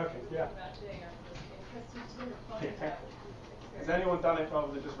computing. So okay, yeah. About doing it, it was interesting to find out. Has anyone done it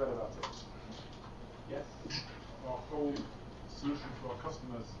rather than just read about it? Yes. Our whole solution for our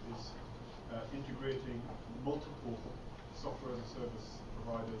customers is integrating multiple software as a service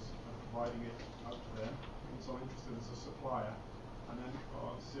providers and providing it out to them. And so I'm interested as a supplier. And then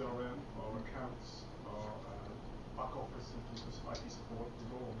our CRM, our accounts, our back office, and IT support is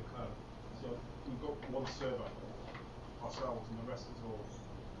all on the cloud. So we've got one server ourselves, and the rest is all.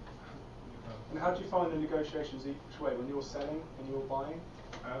 And how do you find the negotiations each way when you're selling and you're buying?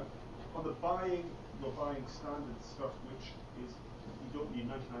 On the buying, you're buying standard stuff, which is you don't need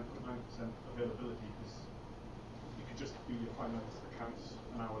 99.9% availability because you could just do your finance accounts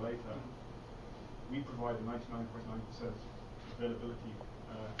an hour later. We provide a 99.9% availability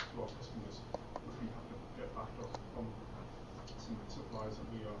to our customers, which we have to get backed up from some suppliers that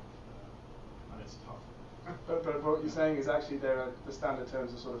we are, and it's tough. But what you're saying is actually the standard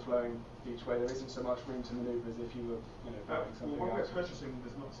terms are sort of flowing each way. There isn't so much room to manoeuvre as if you were buying something well, when else. we're purchasing,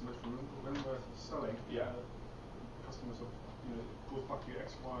 there's not so much room, but when we're selling, customers are, it goes back to your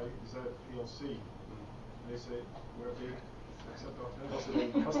XYZ PLC. They say, we're big, accept our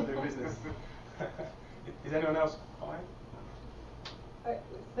terms. Cost of doing business. Is anyone else buying?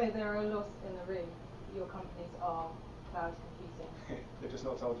 So there are a lot in the room. Your companies are cloud computing. They've just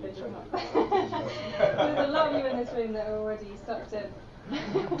not told you. There's a lot of you in this room that are already sucked in.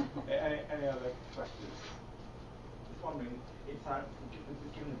 Any other questions? Just wondering, it's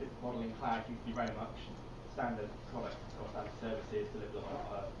given the business model in cloud used to be very much standard products or standard services delivered on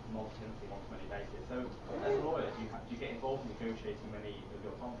a multi-tenancy, one-to-many basis. So as a lawyer, do you get involved in negotiating many of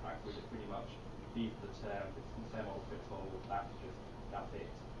your contracts, or is it pretty much these are the terms, it's the same old fits all, that's it?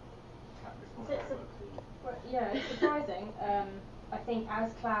 Yeah, it's surprising. I think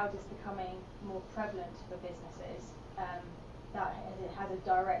as cloud is becoming more prevalent for businesses, that it has a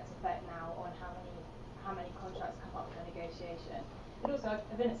direct effect now on how many contracts come up for negotiation. But also,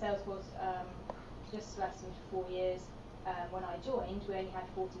 I've been at Salesforce just less than 4 years. When I joined, we only had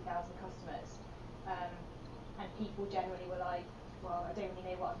 40,000 customers, and people generally were like, "Well, I don't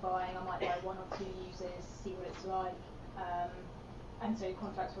really know what I'm buying. I might buy 1 or 2 users, see what it's like." And so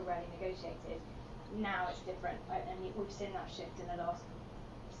contracts were rarely negotiated. Now it's different, and we've seen that shift in the last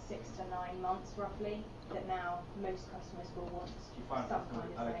 6 to 9 months, roughly. That now most customers will want some kind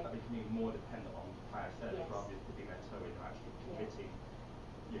of say. Are they becoming more dependent on PaaS service rather than dipping their toe in and actually committing,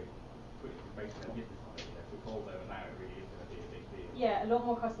 basing their business on it? For Volvo now, it really is going to be a big deal. Yeah, a lot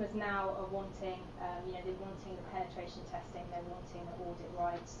more customers now are wanting, they're wanting the penetration testing, they're wanting the audit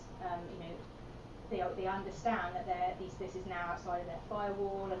rights. They understand that this is now outside of their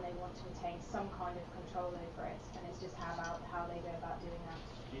firewall, and they want to retain some kind of control over it, and it's just how they go about doing that.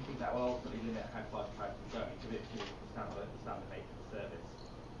 Do you think that will ultimately limit how far the cloud can go? Because it's the standard nature of the service.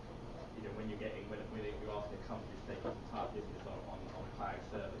 When you're you're asking a company to take its entire business on cloud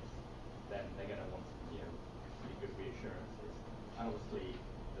service, then they're going to want pretty good reassurances. And obviously,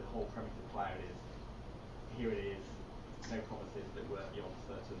 the whole premise of cloud is here it is, no promises that work beyond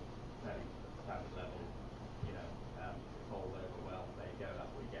certain fairly standard level. It's all over, well, there you go,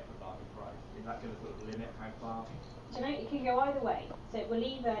 that's what you get for a bargain price. Is that going to sort of limit how far? It can go either way. So it will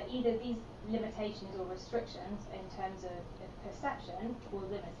either these limitations or restrictions in terms of perception will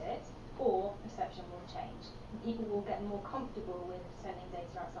limit it, or perception will change. And people will get more comfortable with sending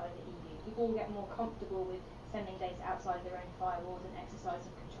data outside of the EU. People will get more comfortable with sending data outside of their own firewalls and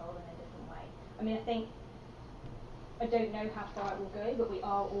exercising control in a different way. I mean, I think I don't know how far it will go, but we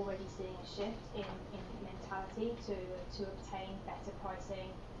are already seeing a shift in mentality to obtain better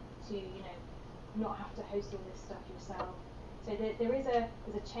pricing, to not have to host all this stuff yourself. So there's a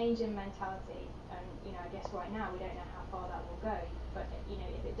change in mentality, and I guess right now we don't know how far that will go. But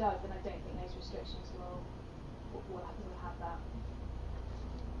if it does, then I don't think those restrictions will have that.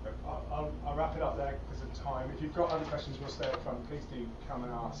 I'll wrap it up there because of time. If you've got other questions, we'll stay up front. Please do come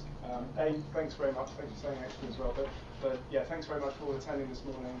and ask. Thanks very much. Thanks for staying extra as well. But yeah, thanks very much for all attending this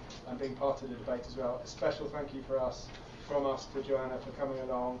morning and being part of the debate as well. A special thank you from us to Joanna for coming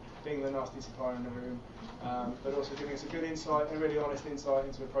along, being the nasty supplier in the room, but also giving us a good insight, a really honest insight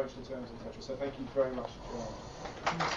into approach to terms, etc. So thank you very much, Joanna.